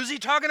 who's he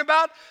talking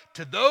about?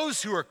 To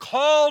those who are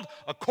called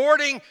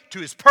according to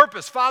his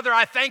purpose. Father,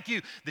 I thank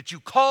you that you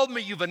called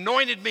me, you've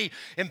anointed me,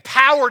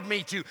 empowered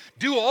me to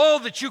do all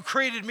that you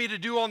created me to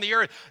do on the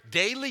earth.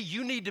 Daily,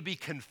 you need to be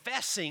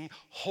confessing,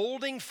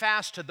 holding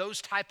fast to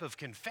those type of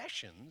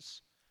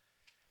confessions,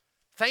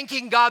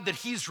 thanking God that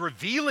he's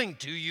revealing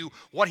to you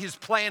what his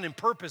plan and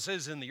purpose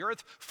is in the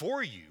earth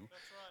for you.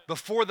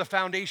 Before the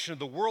foundation of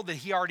the world that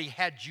he already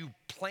had you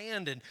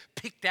planned and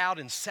picked out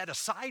and set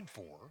aside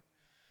for.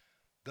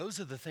 Those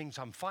are the things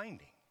I'm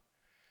finding.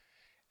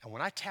 And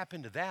when I tap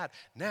into that,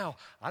 now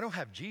I don't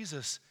have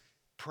Jesus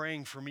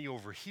praying for me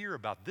over here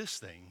about this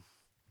thing,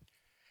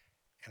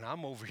 and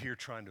I'm over here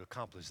trying to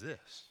accomplish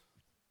this.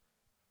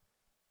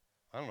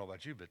 I don't know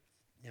about you, but,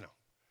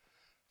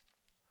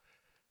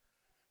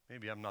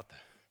 maybe I'm not the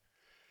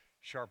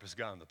sharpest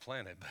guy on the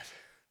planet, but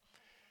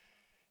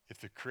if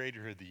the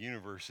creator of the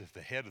universe, if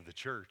the head of the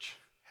church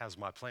has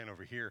my plan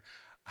over here,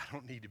 I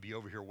don't need to be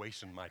over here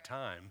wasting my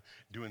time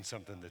doing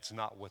something that's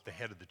not what the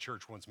head of the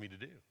church wants me to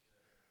do.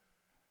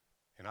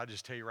 And I'll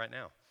just tell you right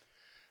now,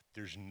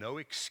 there's no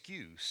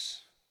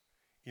excuse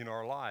in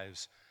our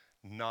lives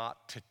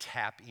not to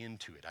tap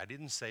into it. I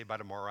didn't say by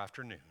tomorrow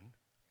afternoon.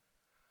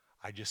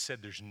 I just said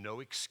there's no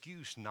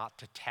excuse not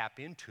to tap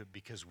into it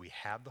because we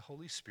have the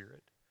Holy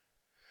Spirit.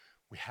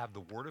 We have the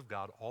Word of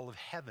God. All of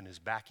heaven is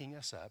backing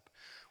us up.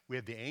 We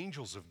have the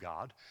angels of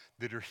God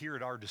that are here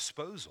at our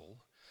disposal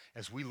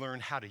as we learn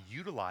how to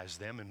utilize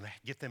them and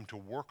get them to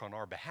work on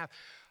our behalf.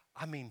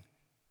 I mean,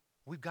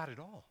 we've got it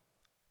all.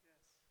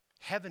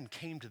 Yes. Heaven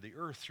came to the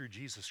earth through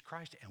Jesus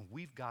Christ, and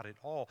we've got it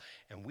all.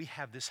 And we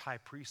have this high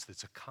priest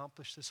that's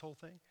accomplished this whole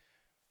thing.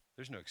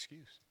 There's no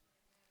excuse.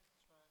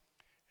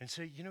 And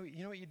so, you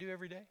know what you do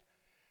every day?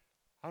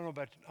 I don't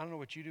know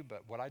what you do,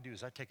 but what I do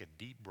is I take a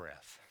deep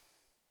breath.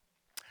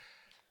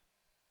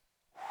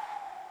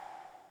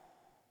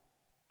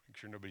 Make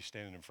sure nobody's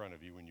standing in front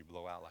of you when you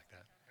blow out like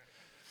that.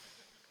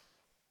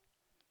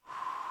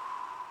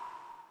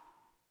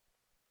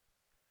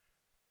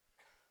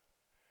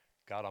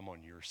 God, I'm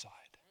on your side.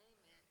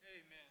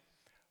 Amen.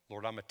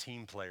 Lord, I'm a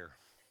team player.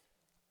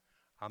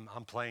 I'm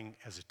playing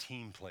as a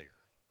team player.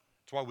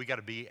 That's why we got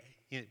to be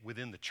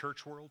within the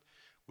church world.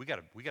 We got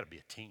to be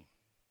a team.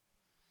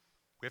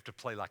 We have to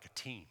play like a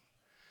team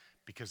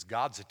because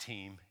God's a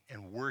team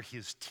and we're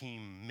his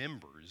team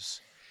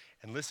members.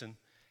 And listen,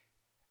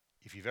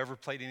 if you've ever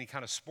played any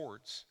kind of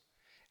sports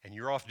and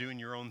you're off doing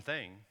your own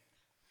thing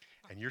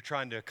and you're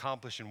trying to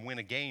accomplish and win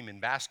a game in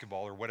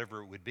basketball or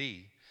whatever it would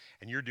be,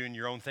 and you're doing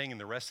your own thing and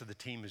the rest of the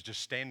team is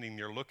just standing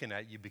there looking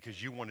at you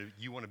because you want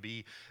to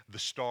be the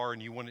star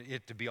and you want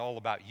it to be all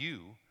about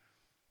you,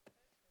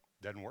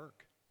 doesn't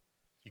work.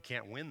 You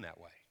can't win that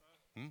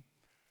way.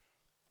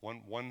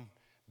 One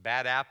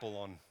bad apple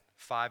on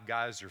 5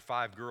 guys or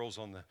 5 girls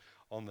on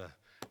the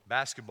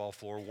basketball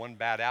floor, one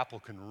bad apple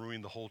can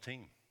ruin the whole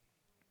team.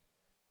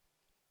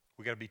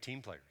 We got to be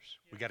team players.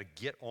 We got to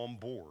get on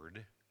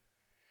board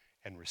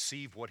and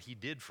receive what he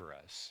did for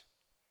us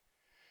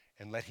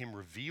and let him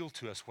reveal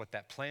to us what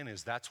that plan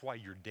is. That's why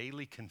your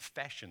daily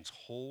confessions,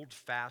 hold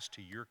fast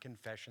to your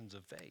confessions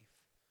of faith.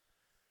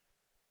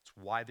 It's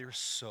why they're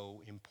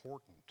so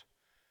important.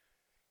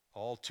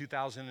 All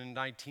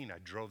 2019, I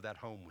drove that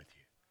home with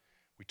you.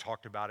 We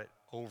talked about it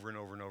over and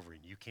over and over,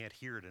 and you can't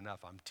hear it enough.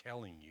 I'm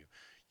telling you,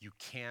 you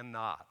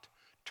cannot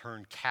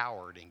turn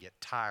coward and get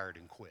tired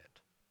and quit.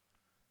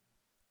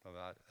 Well,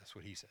 that's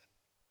what he said.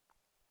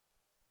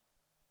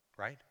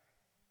 Right?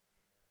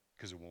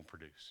 Because it won't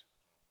produce.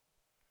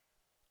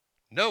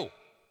 No.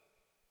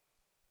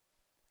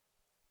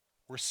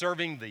 We're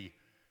serving the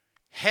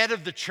head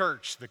of the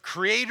church, the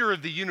creator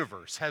of the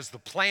universe, has the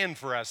plan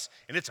for us,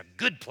 and it's a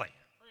good plan.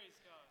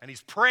 And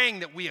he's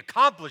praying that we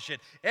accomplish it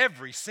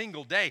every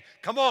single day.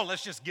 Come on,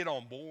 let's just get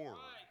on board.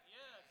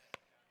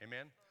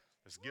 Amen?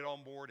 Let's get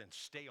on board and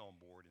stay on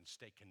board and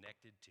stay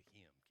connected to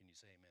him. Can you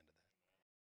say amen?